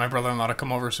 waiting for my brother-in-law to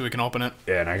come over so we can open it.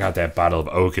 Yeah, and I got that bottle of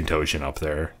Oakentoshan up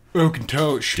there.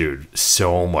 Oakentosh. Dude,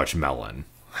 so much melon.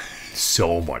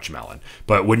 So much melon.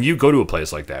 But when you go to a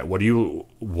place like that, what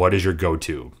is your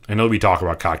go-to? I know we talk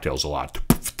about cocktails a lot.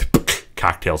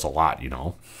 You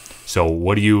know. So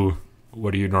what do you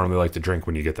normally like to drink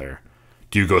when you get there?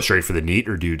 Do you go straight for the neat,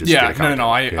 or do you just get a cocktail? No.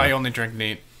 I only drink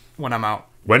neat when I'm out.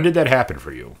 When did that happen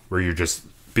for you? Where you're just,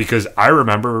 because I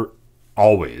remember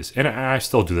always, and I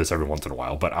still do this every once in a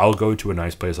while, but I'll go to a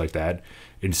nice place like that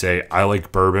and say, I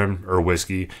like bourbon or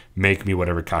whiskey, make me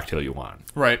whatever cocktail you want.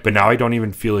 Right. But now I don't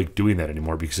even feel like doing that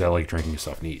anymore because I like drinking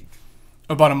stuff neat.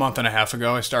 About a month and a half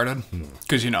ago I started.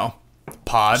 Because,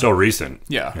 pod. So recent.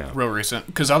 Yeah, real recent.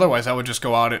 Because otherwise I would just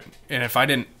go out, and if I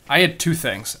didn't, I had 2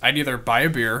 things. I'd either buy a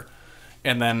beer,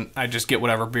 and then I'd just get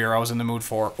whatever beer I was in the mood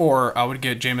for, or I would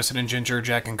get Jameson and Ginger,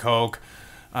 Jack and Coke,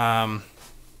 rum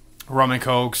and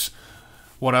Cokes,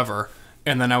 whatever.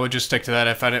 And then I would just stick to that.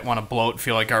 If I didn't want to bloat,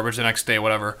 feel like garbage the next day,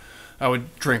 whatever, I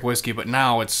would drink whiskey. But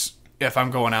now it's, if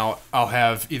I'm going out, I'll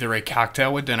have either a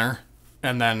cocktail with dinner,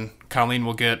 and then Colleen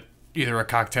will get either a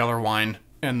cocktail or wine,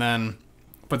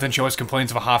 but then she always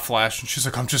complains of a hot flash, and she's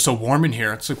like, I'm just so warm in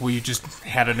here. It's like, well, you just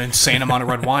had an insane amount of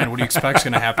red wine. What do you expect's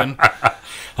going to happen?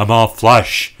 I'm all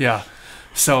flush. Yeah.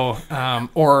 So,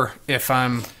 or if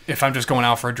I'm just going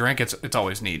out for a drink, it's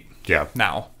always neat. Yeah.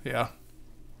 Now, yeah.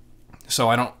 So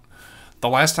I don't. The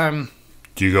last time.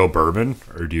 Do you go bourbon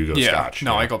or do you go scotch?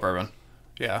 No, I go bourbon.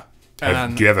 Yeah.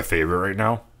 And do you have a favorite right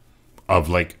now? Of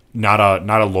like not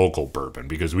a local bourbon,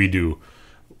 because we do.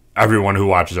 Everyone who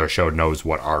watches our show knows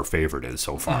what our favorite is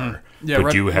so far. Mm-hmm. Yeah,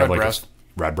 but do you have like Redbreast. a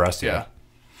Redbreast? Yeah.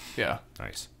 Yeah.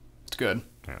 Nice. It's good.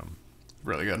 Yeah.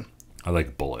 Really good. I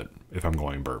like Bullet if I'm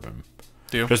going bourbon.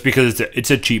 Do you? Just because it's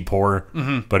a cheap pour,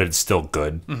 but it's still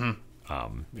good.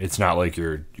 Mm-hmm. It's not like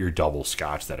your double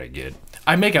scotch that I get.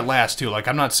 I make it last too. Like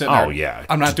I'm not sitting there. Oh yeah.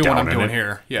 I'm not just doing what I'm down in doing it.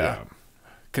 here. Yeah.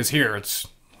 Because here let's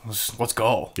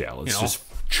go. Yeah. Let's just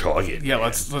chug it. Yeah.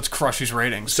 Man. Let's crush these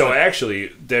ratings. So actually,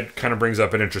 that kind of brings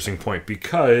up an interesting point,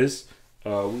 because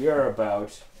we are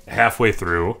about halfway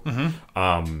through.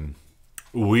 Mm-hmm.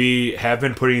 We have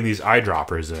been putting these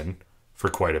eyedroppers in for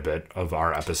quite a bit of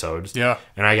our episodes. Yeah.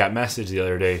 And I got messaged the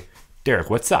other day, Derek,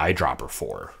 what's the eyedropper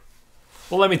for?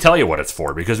 Well, let me tell you what it's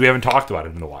for, because we haven't talked about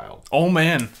it in a while. Oh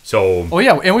man. So. Oh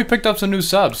yeah, and we picked up some new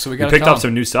subs, so we picked up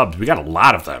some new subs. We got a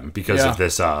lot of them because of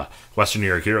this Western New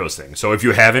York Heroes thing. So if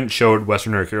you haven't showed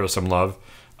Western New York Heroes some love,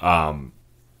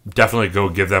 definitely go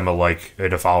give them a like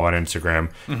and a follow on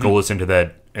Instagram. Mm-hmm. Go listen to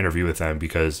that interview with them,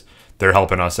 because they're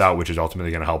helping us out, which is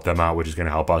ultimately going to help them out, which is going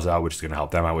to help us out, which is going to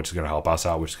help them out, which is going to help us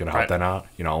out, which is going to help them out.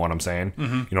 You know what I'm saying?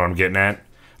 Mm-hmm. You know what I'm getting at?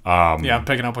 Yeah, I'm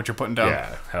picking up what you're putting down.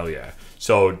 Yeah, hell yeah.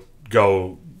 So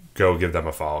go give them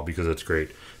a follow because it's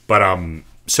great. But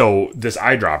so this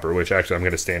eyedropper, which actually I'm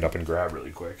going to stand up and grab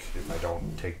really quick if I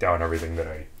don't take down everything that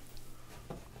I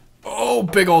Oh,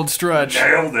 big old stretch.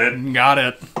 nailed it. Got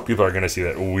it. People are going to see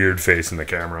that weird face in the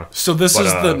camera. So this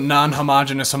is the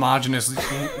non-homogeneous, homogeneous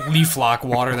leaf lock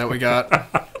water that we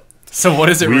got. So what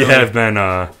is it We really? have been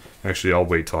actually I'll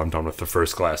wait till I'm done with the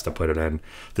first glass to put it in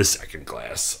the second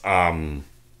glass.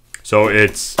 So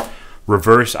it's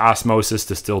reverse osmosis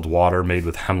distilled water made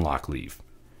with hemlock leaf.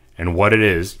 And what it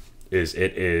is it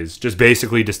is just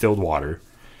basically distilled water,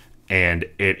 and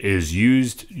it is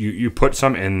used you put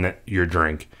some in your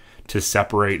drink to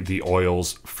separate the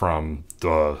oils from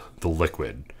the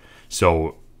liquid.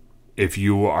 So if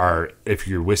your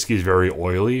whiskey is very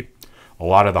oily, a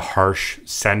lot of the harsh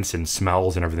scents and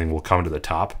smells and everything will come to the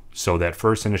top. So that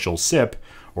first initial sip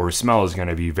or smell is going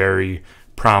to be very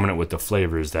prominent with the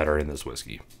flavors that are in this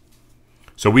whiskey.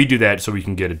 So we do that so we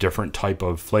can get a different type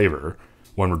of flavor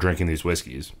when we're drinking these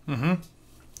whiskeys. Mm-hmm.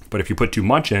 But if you put too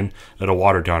much in, it'll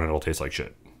water down and it'll taste like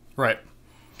shit. Right.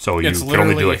 So you It's can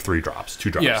only do literally- like 2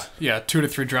 drops. Yeah, 2 to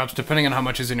 3 drops, depending on how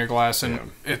much is in your glass.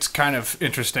 And it's kind of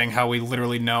interesting how we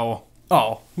literally know,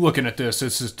 oh, looking at this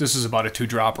is about a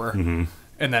 2-dropper. Mm-hmm.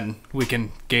 And then we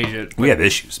can gauge it. We have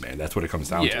issues, man. That's what it comes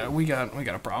down Yeah, to. we got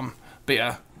a problem. But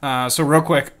yeah, so real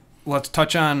quick, let's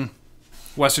touch on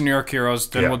Western New York Heroes,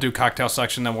 then Yeah. we'll do cocktail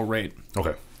section, then we'll rate. Okay.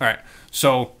 All right.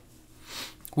 So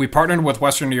we partnered with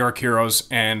Western New York Heroes,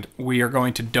 and we are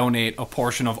going to donate a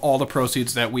portion of all the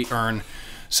proceeds that we earn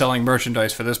selling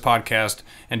merchandise for this podcast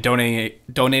and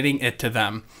donating it to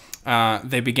them.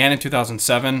 They began in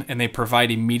 2007, and they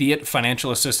provide immediate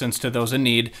financial assistance to those in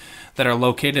need that are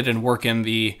located and work in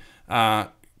the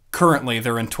currently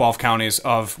they're in 12 counties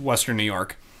of Western New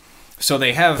York. So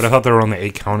they have But I thought there were only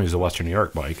 8 counties of Western New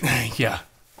York, Mike. yeah.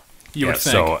 You Yeah, would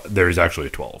think so there's actually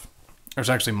 12. there's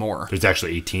actually more. There's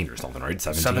actually 18 or something, right?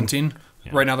 17? 17.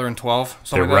 Right now they're in 12. They're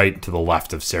something like that. right to the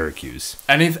left of Syracuse.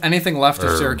 Anything left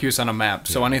of Syracuse on a map.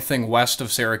 So anything west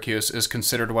of Syracuse is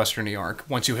considered Western New York.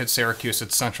 Once you hit Syracuse,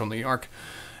 it's Central New York,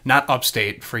 not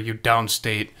upstate for you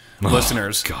downstate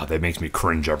listeners. God, that makes me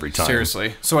cringe every time.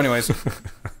 Seriously. So, anyways,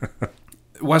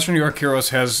 Western New York Heroes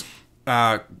has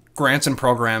grants and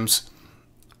programs.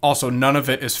 Also, none of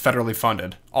it is federally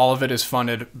funded. All of it is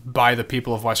funded by the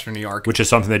people of Western New York. Which is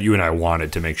something that you and I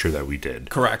wanted to make sure that we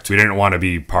did. Correct. We didn't want to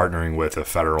be partnering with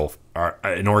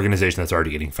an organization that's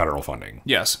already getting federal funding.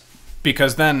 Yes.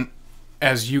 Because then,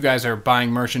 as you guys are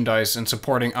buying merchandise and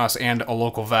supporting us and a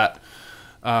local vet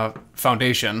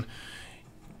foundation,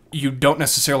 you don't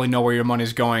necessarily know where your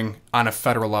money's going on a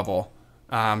federal level.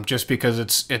 Just because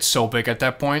it's so big at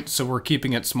that point. So we're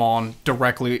keeping it small and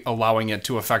directly allowing it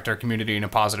to affect our community in a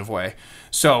positive way.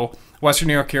 So Western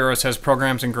New York Heroes has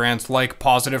programs and grants like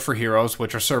Positive for Heroes,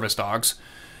 which are service dogs.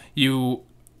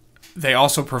 They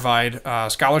also provide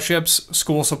scholarships,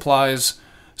 school supplies,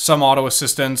 some auto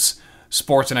assistance,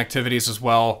 sports and activities as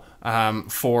well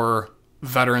for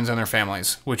veterans and their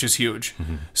families, which is huge.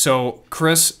 Mm-hmm. So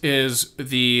Chris is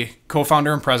the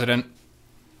co-founder and president.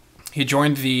 He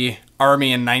joined the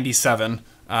Army in 97.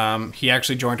 He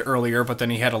actually joined earlier, but then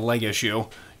he had a leg issue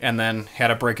and then had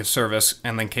a break of service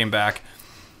and then came back.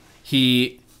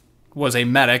 He was a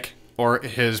medic, or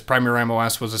his primary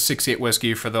MOS was a 68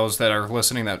 whiskey for those that are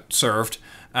listening that served.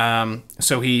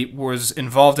 So he was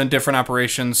involved in different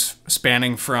operations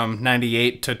spanning from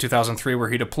 98 to 2003 where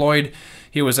he deployed.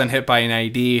 He was then hit by an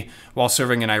IED while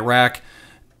serving in Iraq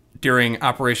during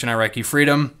Operation Iraqi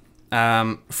Freedom.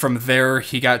 From there,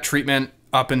 he got treatment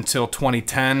up until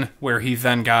 2010, where he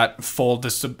then got full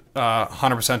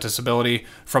 100% disability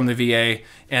from the VA,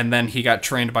 and then he got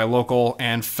trained by local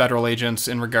and federal agents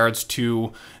in regards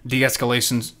to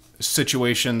de-escalation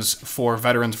situations for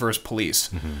veterans versus police.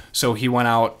 Mm-hmm. So he went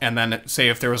out, and then say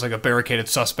if there was like a barricaded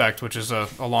suspect, which is a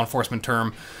law enforcement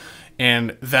term,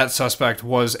 and that suspect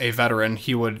was a veteran,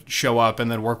 he would show up and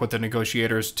then work with the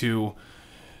negotiators to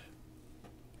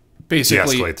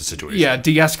basically de-escalate the situation. Yeah,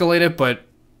 de-escalate it, but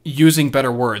using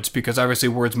better words, because obviously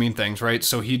words mean things, right?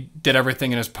 So he did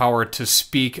everything in his power to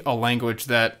speak a language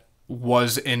that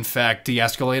was in fact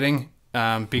de-escalating,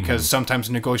 because sometimes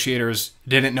negotiators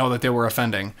didn't know that they were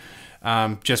offending,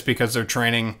 just because their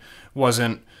training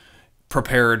wasn't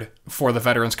prepared for the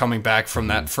veterans coming back from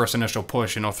that first initial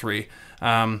push in 03.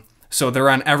 So they're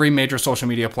on every major social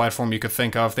media platform you could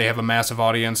think of. They have a massive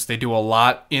audience. They do a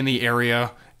lot in the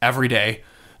area every day.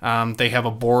 They have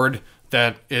a board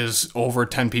that is over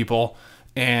 10 people,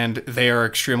 and they are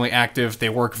extremely active. They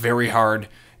work very hard,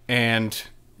 and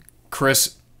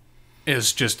Chris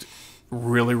is just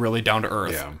really, really down to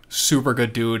earth. Yeah. Super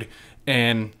good dude,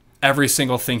 and every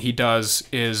single thing he does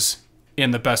is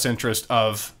in the best interest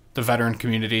of the veteran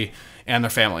community and their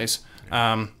families,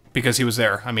 because he was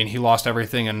there. I mean, he lost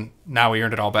everything, and now he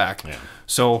earned it all back. Yeah.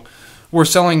 So we're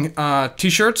selling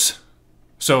T-shirts,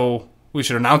 so we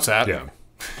should announce that. Yeah.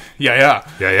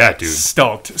 Yeah, Dude.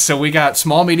 Stoked. So we got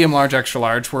small, medium, large, extra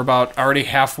large. We're about already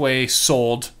halfway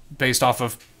sold based off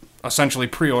of essentially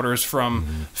pre-orders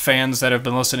from fans that have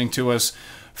been listening to us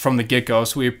from the get-go.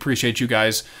 So we appreciate you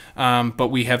guys.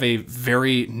 But we have a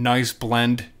very nice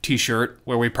blend T-shirt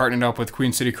where we partnered up with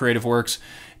Queen City Creative Works,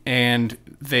 and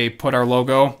they put our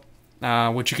logo,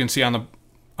 which you can see on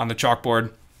the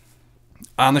chalkboard,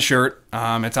 on the shirt.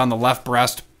 It's on the left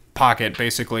breast pocket,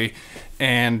 basically,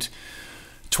 and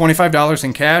 $25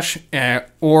 in cash,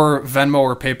 or Venmo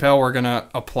or PayPal. We're going to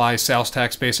apply sales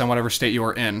tax based on whatever state you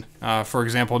are in. For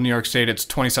example, New York State, it's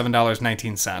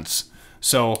 $27.19.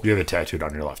 So You have it tattooed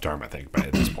on your left arm, I think, by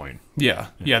this point. yeah,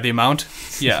 the amount.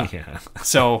 Yeah. Yeah.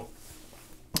 So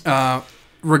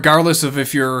regardless of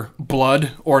if you're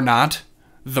blood or not,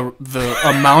 the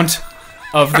amount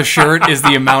of the shirt is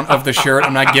the amount of the shirt.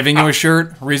 I'm not giving you a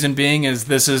shirt. Reason being is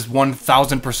this is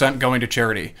 1,000% going to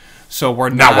charity. So we're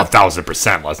Not not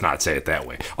 1,000%. Let's not say it that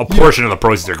way. A portion of the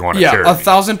proceeds are going to charity.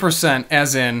 1,000%,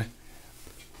 as in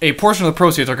a portion of the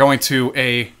proceeds are going to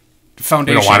a We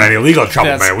foundation. don't want any legal trouble,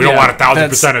 That's- man. We don't yeah, want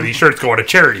 1,000% of these shirts going to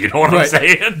charity. You know what I'm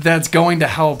saying? That's going to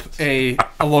help a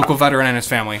local veteran and his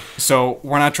family. So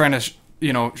we're not trying to,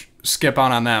 skip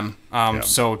on them.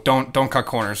 So don't cut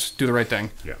corners. Do the right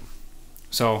thing. Yeah.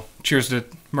 So cheers to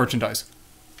merchandise.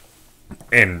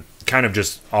 And kind of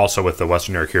just also with the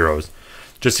Western New York Heroes,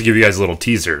 just to give you guys a little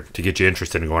teaser to get you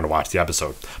interested in going to watch the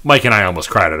episode. Mike and I almost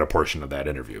cried at a portion of that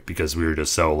interview because we were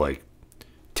just so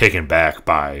taken aback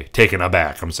by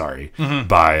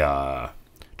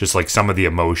just like some of the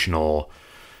emotional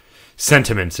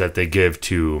sentiments that they give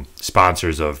to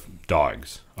sponsors of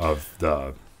dogs, of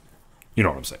the, you know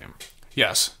what I'm saying?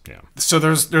 Yes. Yeah. So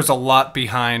there's a lot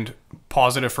behind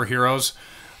Positive for Heroes.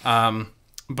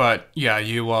 But yeah,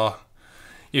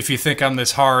 if you think I'm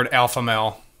this hard alpha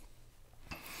male,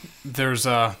 there's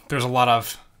a lot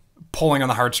of pulling on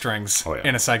the heartstrings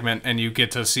in a segment, and you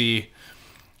get to see.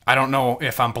 I don't know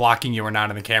if I'm blocking you or not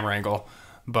in the camera angle,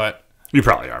 but You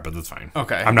probably are, but that's fine.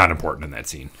 Okay. I'm not important in that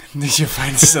scene. you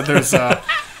find so there's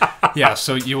yeah.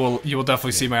 So you will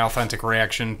definitely see my authentic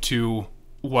reaction to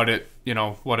what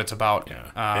it's about.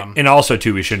 Yeah. And also,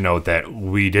 too, we should note that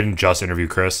we didn't just interview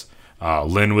Chris.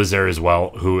 Lynn was there as well,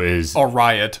 who is... A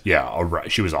riot. Yeah,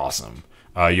 she was awesome.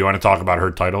 You want to talk about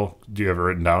her title? Do you have it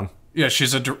written down? Yeah,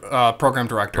 she's a program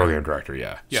director. Program director,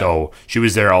 yeah. So she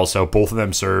was there also. Both of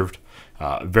them served.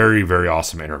 Very, very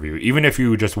awesome interview. Even if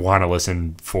you just want to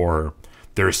listen for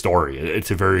their story, it's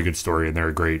a very good story, and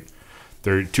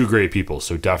they're two great people,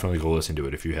 so definitely go listen to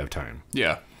it if you have time.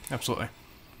 Yeah, absolutely.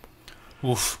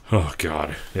 Oof. Oh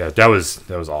God, yeah, that was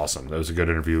awesome. That was a good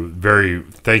interview.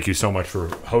 Thank you so much for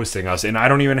hosting us. And I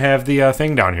don't even have the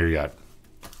thing down here yet.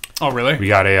 Oh really? We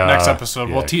got a next episode.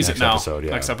 We'll tease it now. Episode,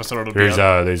 yeah. Next episode it'll there's be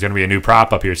up. There's gonna be a new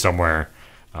prop up here somewhere.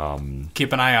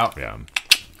 Keep an eye out. Yeah.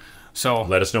 So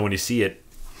let us know when you see it.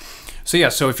 So yeah,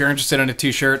 so if you're interested in a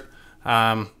T-shirt,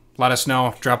 let us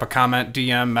know. Drop a comment,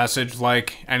 DM, message,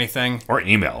 anything. Or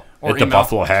email. Or at the email.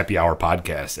 Buffalo Happy Hour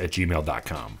Podcast at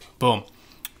gmail.com. Boom.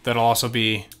 That'll also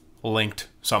be linked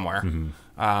somewhere.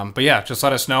 But yeah, just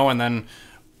let us know, and then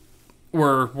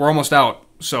we're almost out.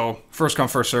 So first come,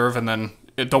 first serve, and then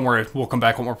don't worry, we'll come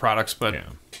back with more products. But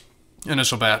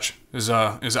initial batch is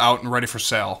out and ready for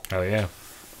sale. Oh yeah.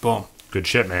 Boom. Good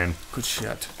shit, man. Good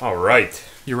shit. All right.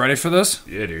 You ready for this?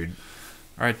 Yeah, dude.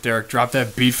 All right, Derek, drop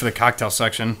that beat for the cocktail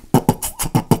section.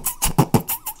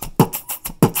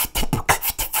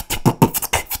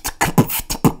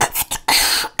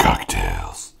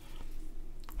 Cocktails.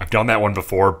 I've done that one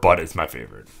before, but it's my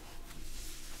favorite.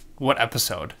 What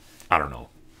episode? I don't know,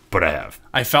 but I have.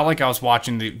 I felt like I was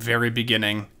watching the very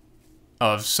beginning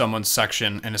of someone's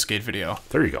section in a skate video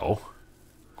There you go.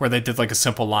 where they did a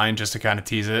simple line just to kind of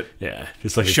tease it. Yeah,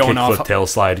 just like Showing a off- kickflip, tail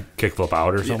slide, kickflip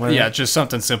out or something. Yeah, just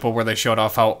something simple where they showed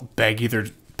off how baggy their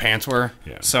pants were.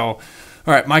 Yeah. So, all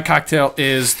right, my cocktail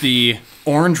is the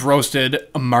orange roasted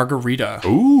margarita.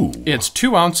 Ooh. It's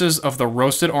 2 ounces of the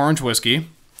roasted orange whiskey,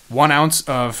 1 ounce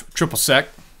of triple sec,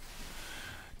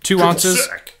 2 ounces,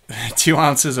 Sick. 2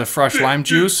 ounces of fresh lime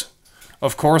juice,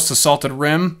 of course the salted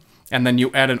rim, and then you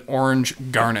add an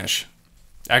orange garnish.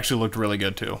 Actually looked really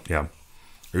good too. Yeah.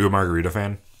 Are you a margarita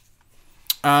fan?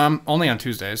 Only on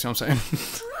Tuesdays, you know what I'm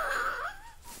saying?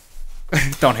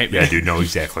 Don't hate me. Yeah, dude, know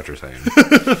exactly what you're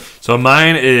saying. So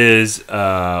mine is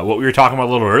what we were talking about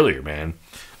a little earlier, man.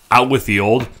 Out with the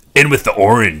old, in with the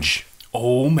orange.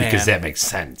 Oh man, because that makes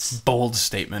sense. bold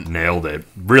statement. Nailed it.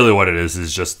 Really what it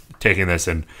is just taking this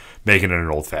and making it an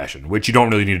old fashioned, which you don't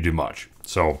really need to do much.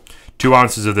 So 2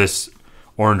 ounces of this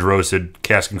orange roasted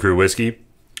Cask and Crew whiskey.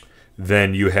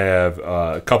 Then you have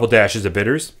a couple dashes of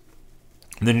bitters.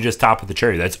 And then you just top with the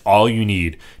cherry. That's all you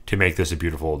need to make this a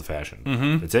beautiful old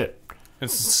fashioned. That's it.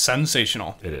 It's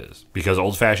sensational. It is. Because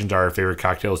old fashions are our favorite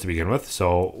cocktails to begin with,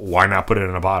 so why not put it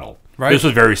in a bottle? Right. This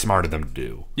was very smart of them to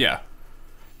do. Yeah.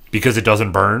 Because it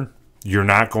doesn't burn, you're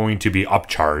not going to be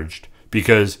upcharged.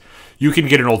 Because you can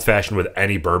get an old fashioned with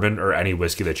any bourbon or any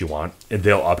whiskey that you want, and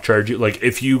they'll upcharge you. Like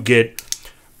if you get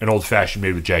an old fashioned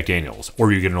made with Jack Daniels,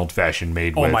 or you get an old fashioned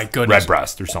made with my goodness.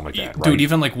 Redbreast or something like that. Right? Dude,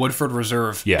 even like Woodford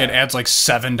Reserve, Yeah. it adds like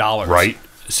 $7. Right?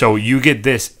 So you get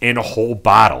this in a whole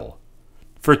bottle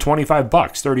for $25,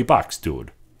 $30,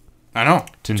 dude. I know.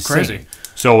 It's insane. crazy.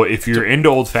 So if you're into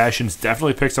old fashions,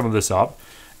 definitely pick some of this up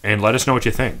and let us know what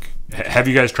you think. Have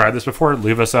you guys tried this before?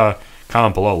 Leave us a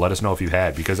comment below. Let us know if you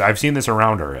had, because I've seen this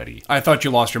around already. I thought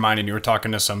you lost your mind and you were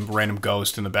talking to some random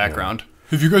ghost in the background.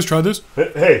 Have you guys tried this?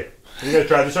 Hey, you guys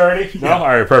tried this already? No? All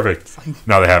right, perfect.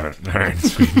 No, they haven't. All right,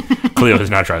 sweet. Cleo has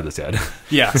not tried this yet.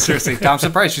 Yeah, seriously. I'm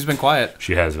surprised she's been quiet.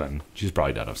 She has been. She's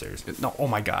probably dead upstairs. No, oh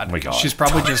my god. Oh my God. She's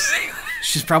probably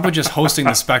just hosting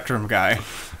the Spectrum guy.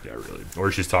 Yeah, really.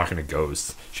 Or she's talking to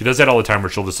ghosts. She does that all the time where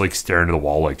she'll just like stare into the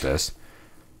wall like this.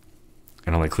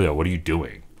 And I'm like, Cleo, what are you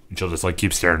doing? And she'll just like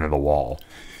keep staring into the wall.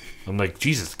 I'm like,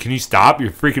 Jesus, can you stop?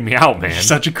 You're freaking me out, man. She's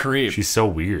such a creep. She's so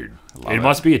weird. It it.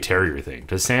 must be a terrier thing.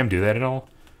 Does Sam do that at all?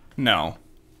 No.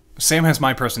 Sam has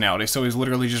my personality, so he's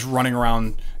literally just running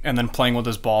around and then playing with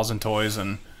his balls and toys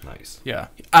and Nice. yeah.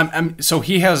 So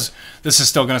he has, this is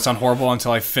still going to sound horrible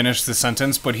until I finish the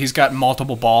sentence, but he's got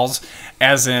multiple balls,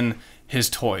 as in his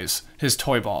toys, his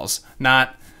toy balls,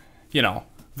 not,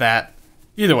 that.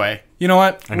 Either way, you know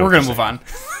what? know We're what going to you're move on.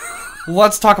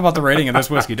 Let's talk about the rating of this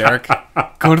whiskey, Derek.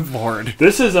 Good Lord.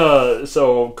 This is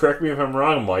so correct me if I'm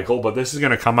wrong, Michael, but this is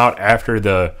going to come out after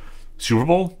the Super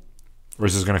Bowl? Or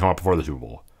is this going to come out before the Super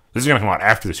Bowl? This is going to come out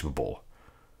after the Super Bowl.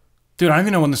 Dude, I don't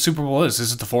even know when the Super Bowl is.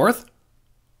 Is it the 4th?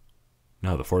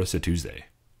 No, the 4th is a Tuesday.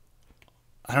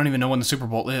 I don't even know when the Super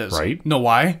Bowl is. Right? No,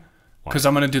 why? Because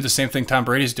I'm going to do the same thing Tom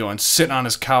Brady's doing, sitting on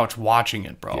his couch watching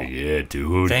it, bro. Yeah,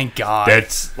 dude. Thank God.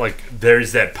 That's like,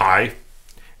 there's that pie,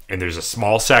 and there's a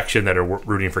small section that are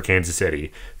rooting for Kansas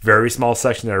City, very small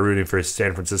section that are rooting for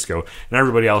San Francisco, and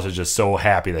everybody else is just so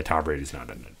happy that Tom Brady's not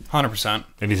in it. 100%.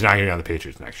 And he's not going to be on the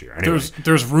Patriots next year. Anyway,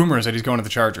 There's rumors that he's going to the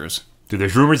Chargers. dude,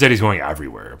 there's rumors that he's going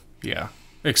everywhere. Yeah.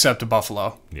 Except to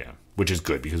Buffalo. Yeah, which is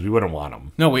good because we wouldn't want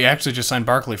him. No, we actually just signed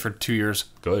Barkley for 2 years.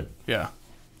 Good. Yeah.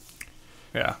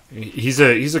 Yeah. He's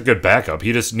a good backup.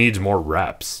 He just needs more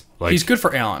reps. Like, He's good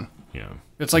for Allen. yeah.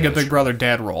 It's like Yeah, a that's big brother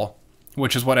dad role,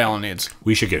 which is what Allen needs.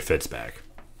 We should get Fitz back.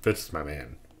 Fitz is my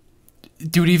man.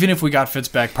 Dude, even if we got Fitz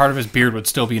back, part of his beard would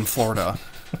still be in Florida.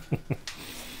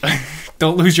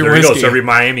 Don't lose your There we go. whiskey. So every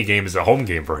Miami game is a home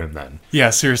game for him then.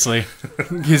 Yeah, seriously.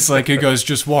 He's like, hey guys,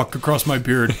 just walk across my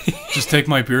beard. Just take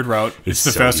my beard route. It's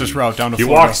the so fastest huge. route down to He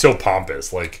Florida. walks so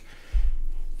pompous, like,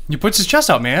 He puts his chest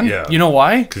out, man. Yeah. You know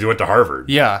why? because he went to Harvard.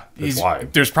 Yeah. That's why.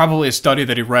 There's probably a study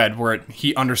that he read where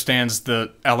he understands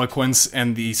the eloquence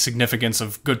and the significance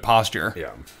of good posture.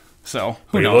 Yeah. So,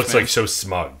 But who he knows, looks man? like so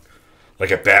smug. Like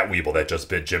a bat weeble that just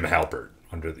bit Jim Halpert.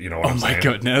 Under, you know what Oh I'm my saying?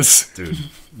 goodness. Dude,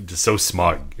 just so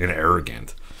smug and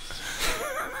arrogant.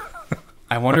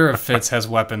 I wonder if Fitz has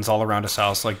weapons all around his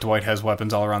house like Dwight has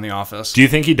weapons all around the office. Do you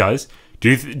think he does? Do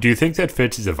you think that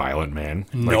Fitz is a violent man?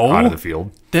 Like, No. out of the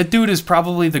field? That dude is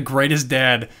probably the greatest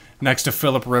dad next to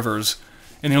Philip Rivers.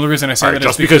 And the only reason I say All right, that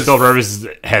is just because Phil Rivers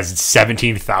has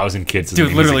 17,000 kids. doesn't dude,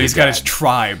 mean literally, he's he's a good got his dad.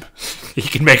 tribe. He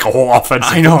can make a whole offense.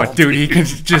 I know it, dude. He can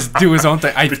just do his own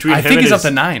thing. I Between him think and he's up his-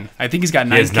 to 9. I think he's got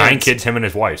 9 He has kids. 9 kids, him and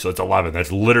his wife, so it's 11.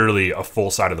 That's literally a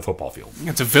full side of the football field.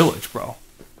 It's a village, bro.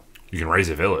 You can raise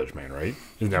a village, man, right?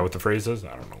 Isn't that what the phrase is?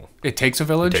 I don't know. It takes a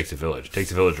village? It takes a village. It takes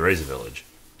a village to raise a village.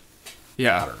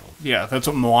 Yeah. I don't know. Yeah, that's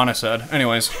what Moana said.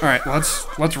 Anyways, all right,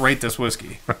 let's rate this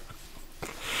whiskey.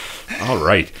 All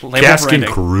right. Label Cask and branding.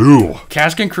 Crew.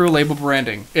 Cask and Crew label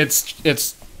branding. It's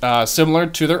similar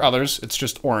to their others. It's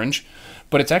just orange,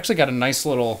 but it's actually got a nice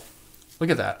little. Look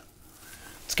at that.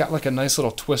 It's got like a nice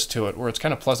little twist to it where it's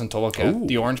kind of pleasant to look at. Ooh.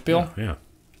 The orange peel. Yeah.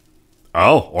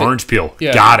 Oh, orange peel.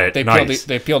 Yeah, Got it. They Nice.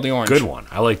 peeled the orange. Good one.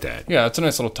 I like that. Yeah, it's a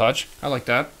nice little touch. I like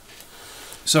that.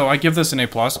 So I give this an A+.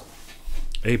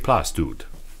 A plus, dude.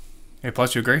 A+,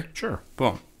 you agree? Sure.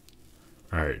 Boom.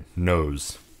 All right.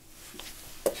 Nose.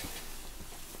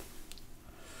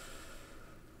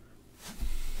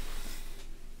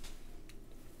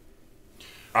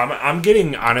 I'm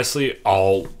getting honestly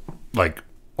all like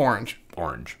Orange.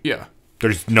 orange. Yeah.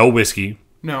 There's no whiskey.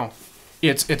 No.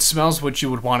 It smells what you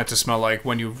would want it to smell like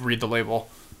when you read the label.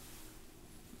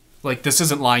 Like, this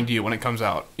isn't lying to you when it comes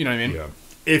out. You know what I mean? Yeah.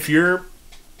 If you're...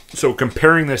 So,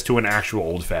 comparing this to an actual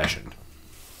old-fashioned.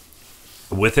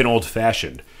 With an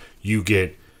old-fashioned, you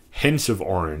get hints of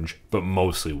orange, but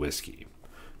mostly whiskey.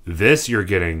 This, you're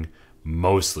getting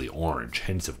mostly orange,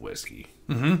 hints of whiskey.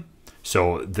 Mm-hmm.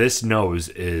 So, this nose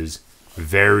is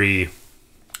very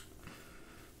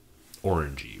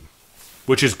orangey.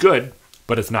 Which is good,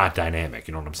 but it's not dynamic.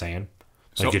 You know what I'm saying?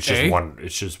 Like, So it's just A? one...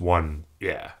 It's just one...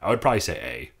 Yeah. I would probably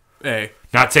say A. A.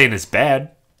 Not saying it's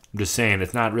bad. I'm just saying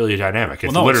it's not really dynamic.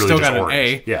 It's Well, no, it's literally still just got an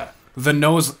orange. A. Yeah. The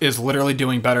nose is literally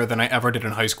doing better than I ever did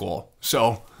in high school.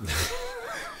 So,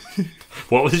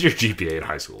 What was your GPA in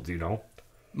high school? Do you know?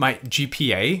 my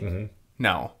GPA?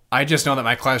 No. I just know that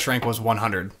my class rank was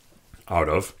 100 Out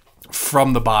of?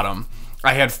 from the bottom.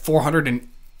 I had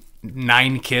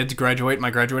 409 kids graduate my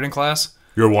graduating class.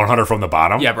 You're 100 from the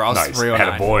bottom? Yeah, bro, I was Nice. 309.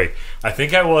 Had a boy. I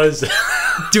think I was...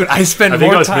 Dude, I spent I think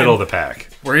more I was time. middle of the pack.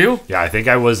 Were you? Yeah, I think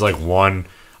I was like one...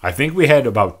 I think we had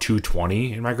about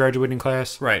 220 in my graduating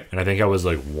class. Right. And I think I was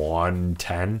like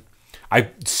 110. I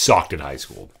sucked in high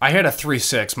school. I had a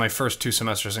 3.6 my first 2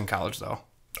 semesters in college, though.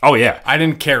 Oh, yeah. I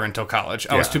didn't care until college.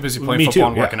 I was Yeah. too busy playing Me football too,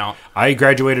 and yeah. working out. I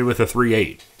graduated with a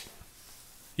 3.8.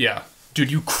 Yeah.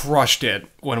 Dude, you crushed it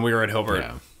when we were at Hilbert.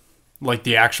 Yeah. Like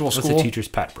the actual That's school. a teacher's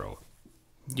pet, bro.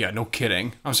 Yeah, no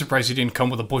kidding. I'm surprised you didn't come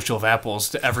with a bushel of apples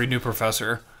to every new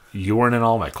professor. You weren't in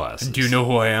all my classes. Do you know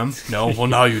who I am? No? Well,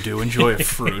 now you do. Enjoy a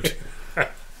fruit.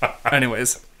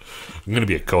 Anyways, I'm going to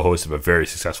be a co-host of a very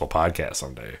successful podcast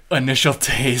someday. initial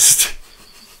taste.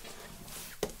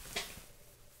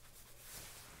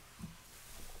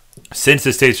 Since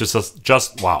this tastes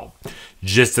just wow.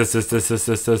 Just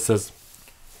this.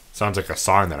 Sounds like a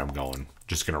song that I'm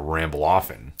just going to ramble off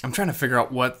in. I'm trying to figure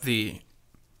out what the...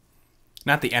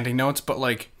 Not the ending notes, but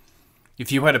like,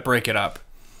 if you had to break it up.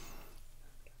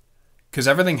 Because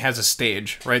everything has a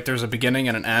stage, right? There's a beginning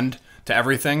and an end to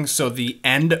everything. So the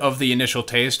end of the initial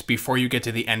taste before you get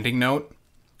to the ending note,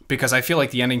 because I feel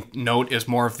like the ending note is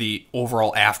more of the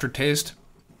overall aftertaste.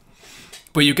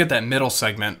 But you get that middle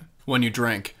segment when you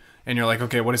drink, and you're like,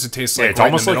 okay, what does it taste like? It's right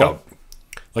in almost the like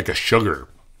middle? a sugar.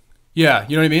 Yeah,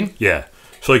 you know what I mean? Yeah.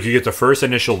 So like you get the first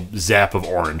initial zap of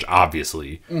orange,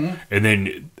 obviously, and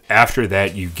then after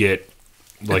that you get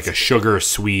like a sugar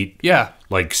sweet, Yeah.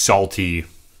 like salty.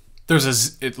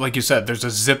 There's like you said, there's a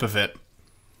zip of it.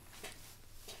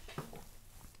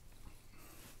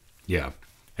 Yeah,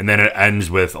 and then it ends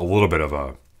with a little bit of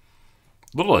a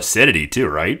little acidity too,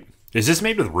 right? Is this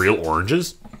made with real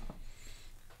oranges?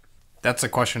 That's the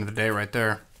question of the day right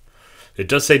there. It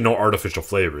does say no artificial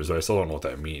flavors, but I still don't know what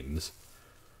that means.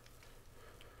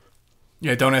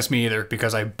 Yeah, don't ask me either,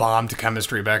 because I bombed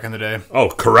chemistry back in the day. Oh,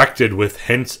 corrected with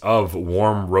hints of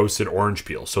warm roasted orange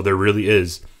peel. So there really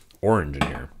is orange in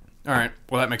here. All right,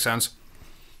 well, that makes sense.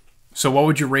 So what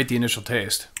would you rate the initial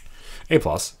taste? A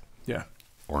plus. Yeah,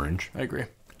 Orange. I agree.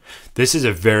 This is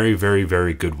a very, very,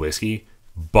 very good whiskey,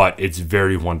 but it's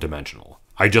very one-dimensional.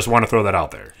 I just want to throw that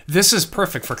out there. This is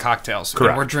perfect for cocktails. Correct.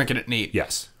 And we're drinking it neat.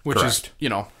 Yes, Which correct.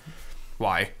 is,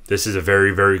 why? This is a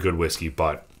very, very good whiskey,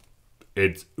 but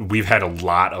we've had a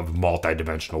lot of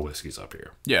multi-dimensional whiskeys up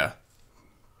here, Yeah.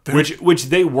 which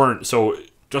they weren't. So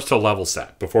just to level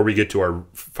set before we get to our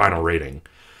final rating,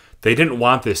 they didn't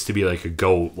want this to be like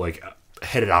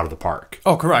hit it out of the park.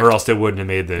 Oh, correct. Or else they wouldn't have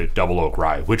made the Double Oak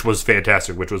Rye, which was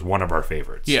fantastic, which was one of our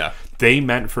favorites. Yeah. They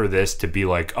meant for this to be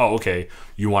like, oh, okay,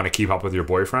 you want to keep up with your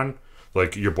boyfriend?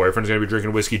 Like, your boyfriend's going to be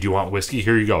drinking whiskey. Do you want whiskey?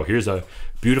 Here you go. Here's a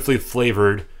beautifully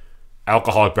flavored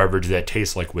alcoholic beverage that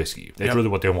tastes like whiskey. That's Yep. really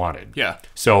what they wanted. Yeah.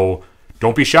 So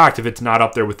don't be shocked if it's not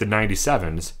up there with the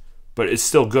 97s, but it's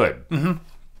still good. Mm-hmm.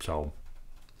 So,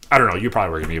 I don't know. You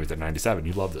probably were going to give it the 97.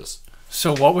 You love this.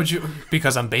 So what would you,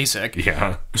 because I'm basic.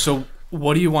 Yeah. So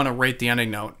what do you want to rate the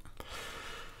ending note?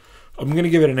 I'm going to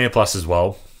give it an A+ as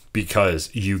well,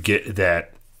 because you get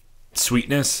that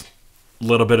sweetness, a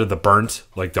little bit of the burnt,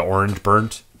 like the orange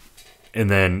burnt, and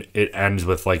then it ends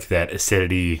with like that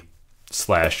acidity /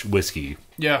 whiskey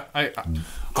Yeah, I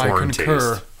corn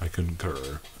concur. taste. I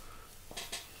concur.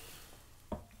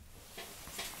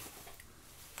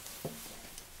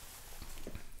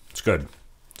 It's good.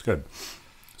 It's good.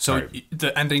 So Right.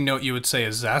 the ending note you would say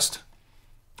is zest?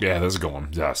 Yeah, that's a good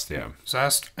one. Zest, yeah.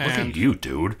 Zest? Look And at you,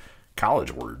 dude.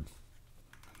 College word.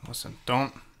 listen,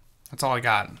 that's all I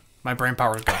got. My brain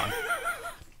power's gone.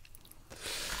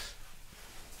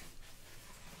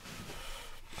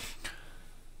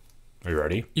 Are you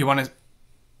ready? You want to...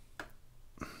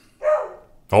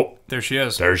 Oh, There she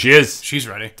is. there she is. She's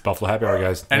ready. Buffalo Happy Hour,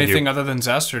 guys. Thank Anything you. other than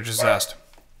zest or just zest?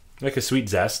 Like a sweet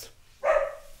zest.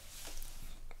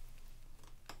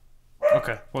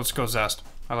 Okay, let's go zest.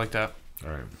 I like that. All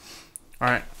right. All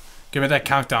right, give me that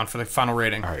countdown for the final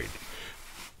rating. All right.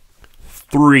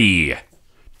 3,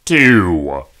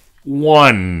 2,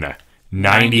 1.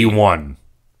 91.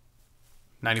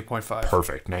 90.5.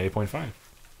 Perfect. 90.5.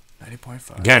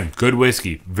 90.5. Again, good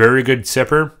whiskey. Very good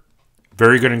sipper.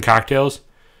 Very good in cocktails.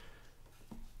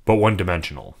 But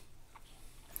one-dimensional.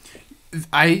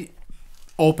 I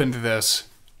opened this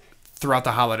throughout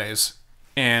the holidays,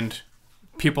 and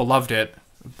people loved it,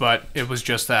 but it was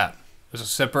just that. It was a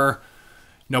sipper.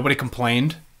 Nobody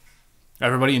complained.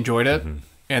 Everybody enjoyed it,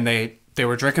 and they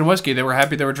were drinking whiskey. They were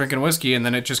happy they were drinking whiskey, and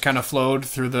then it just kind of flowed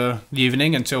through the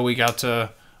evening until we got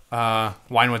to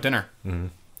wine with dinner. Mm-hmm.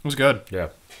 It was good. Yeah.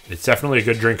 It's definitely a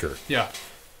good drinker. Yeah.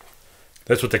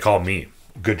 That's what they call me.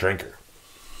 Good drinker.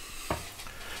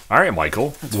 All right,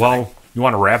 Michael. Well, you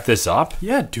want to wrap this up?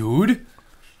 Yeah, dude.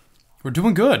 We're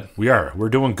doing good. We are. We're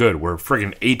doing good. We're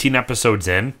friggin' 18 episodes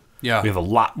in. Yeah. We have a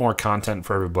lot more content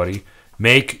for everybody.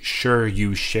 Make sure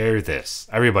you share this.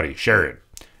 Everybody, share it.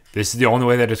 This is the only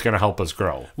way that it's going to help us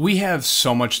grow. We have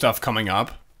so much stuff coming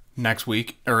up next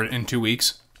week, or in 2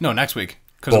 weeks. No, next week,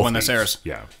 because of Both when this weeks. airs.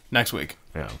 Yeah. Next week.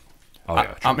 Yeah. Oh,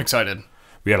 yeah. I'm excited.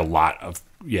 We had a lot of,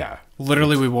 yeah.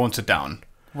 Literally, we won't sit down.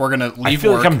 We're going to leave I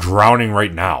feel work. like I'm drowning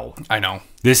right now. I know.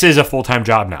 This is a full-time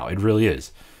job now. It really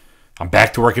is. I'm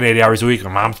back to working 80 hours a week. My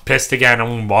mom's pissed again.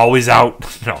 I'm always out.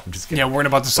 No, I'm just kidding. Yeah, worrying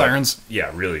about the sirens.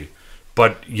 Yeah, really.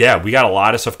 But, yeah, we got a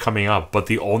lot of stuff coming up. But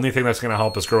the only thing that's going to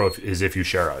help us grow is if you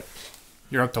share it.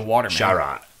 You're up to water, man. Share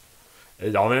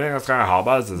it. The only thing that's going to help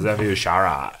us is if you share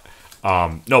it.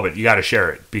 No, but you got to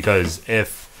share it. Because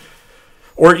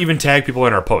or even tag people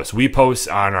in our posts. We post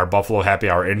on our Buffalo Happy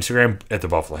Hour Instagram at the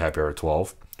Buffalo Happy Hour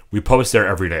 12. We post there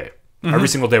every day. Mm-hmm. Every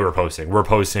single day we're posting. We're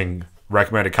posting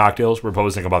recommended cocktails. We're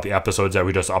posting about the episodes that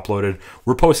we just uploaded.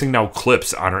 We're posting now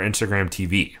clips on our Instagram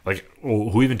TV. Like,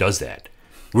 who even does that?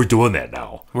 We're doing that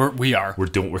now. We are. We're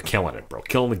killing it, bro.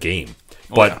 Killing the game.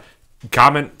 But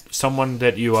comment someone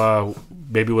that you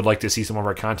maybe would like to see some of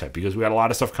our content, because we got a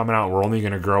lot of stuff coming out. And we're only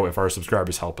going to grow if our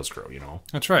subscribers help us grow. You know.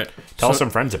 That's right. Tell some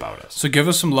friends about us. So give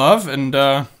us some love, and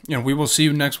we will see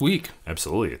you next week.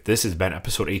 Absolutely. This has been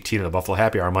episode 18 of the Buffalo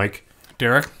Happy Hour, Mike.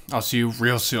 Derek, I'll see you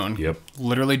real soon. Yep.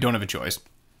 Literally don't have a choice.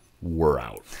 We're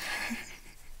out.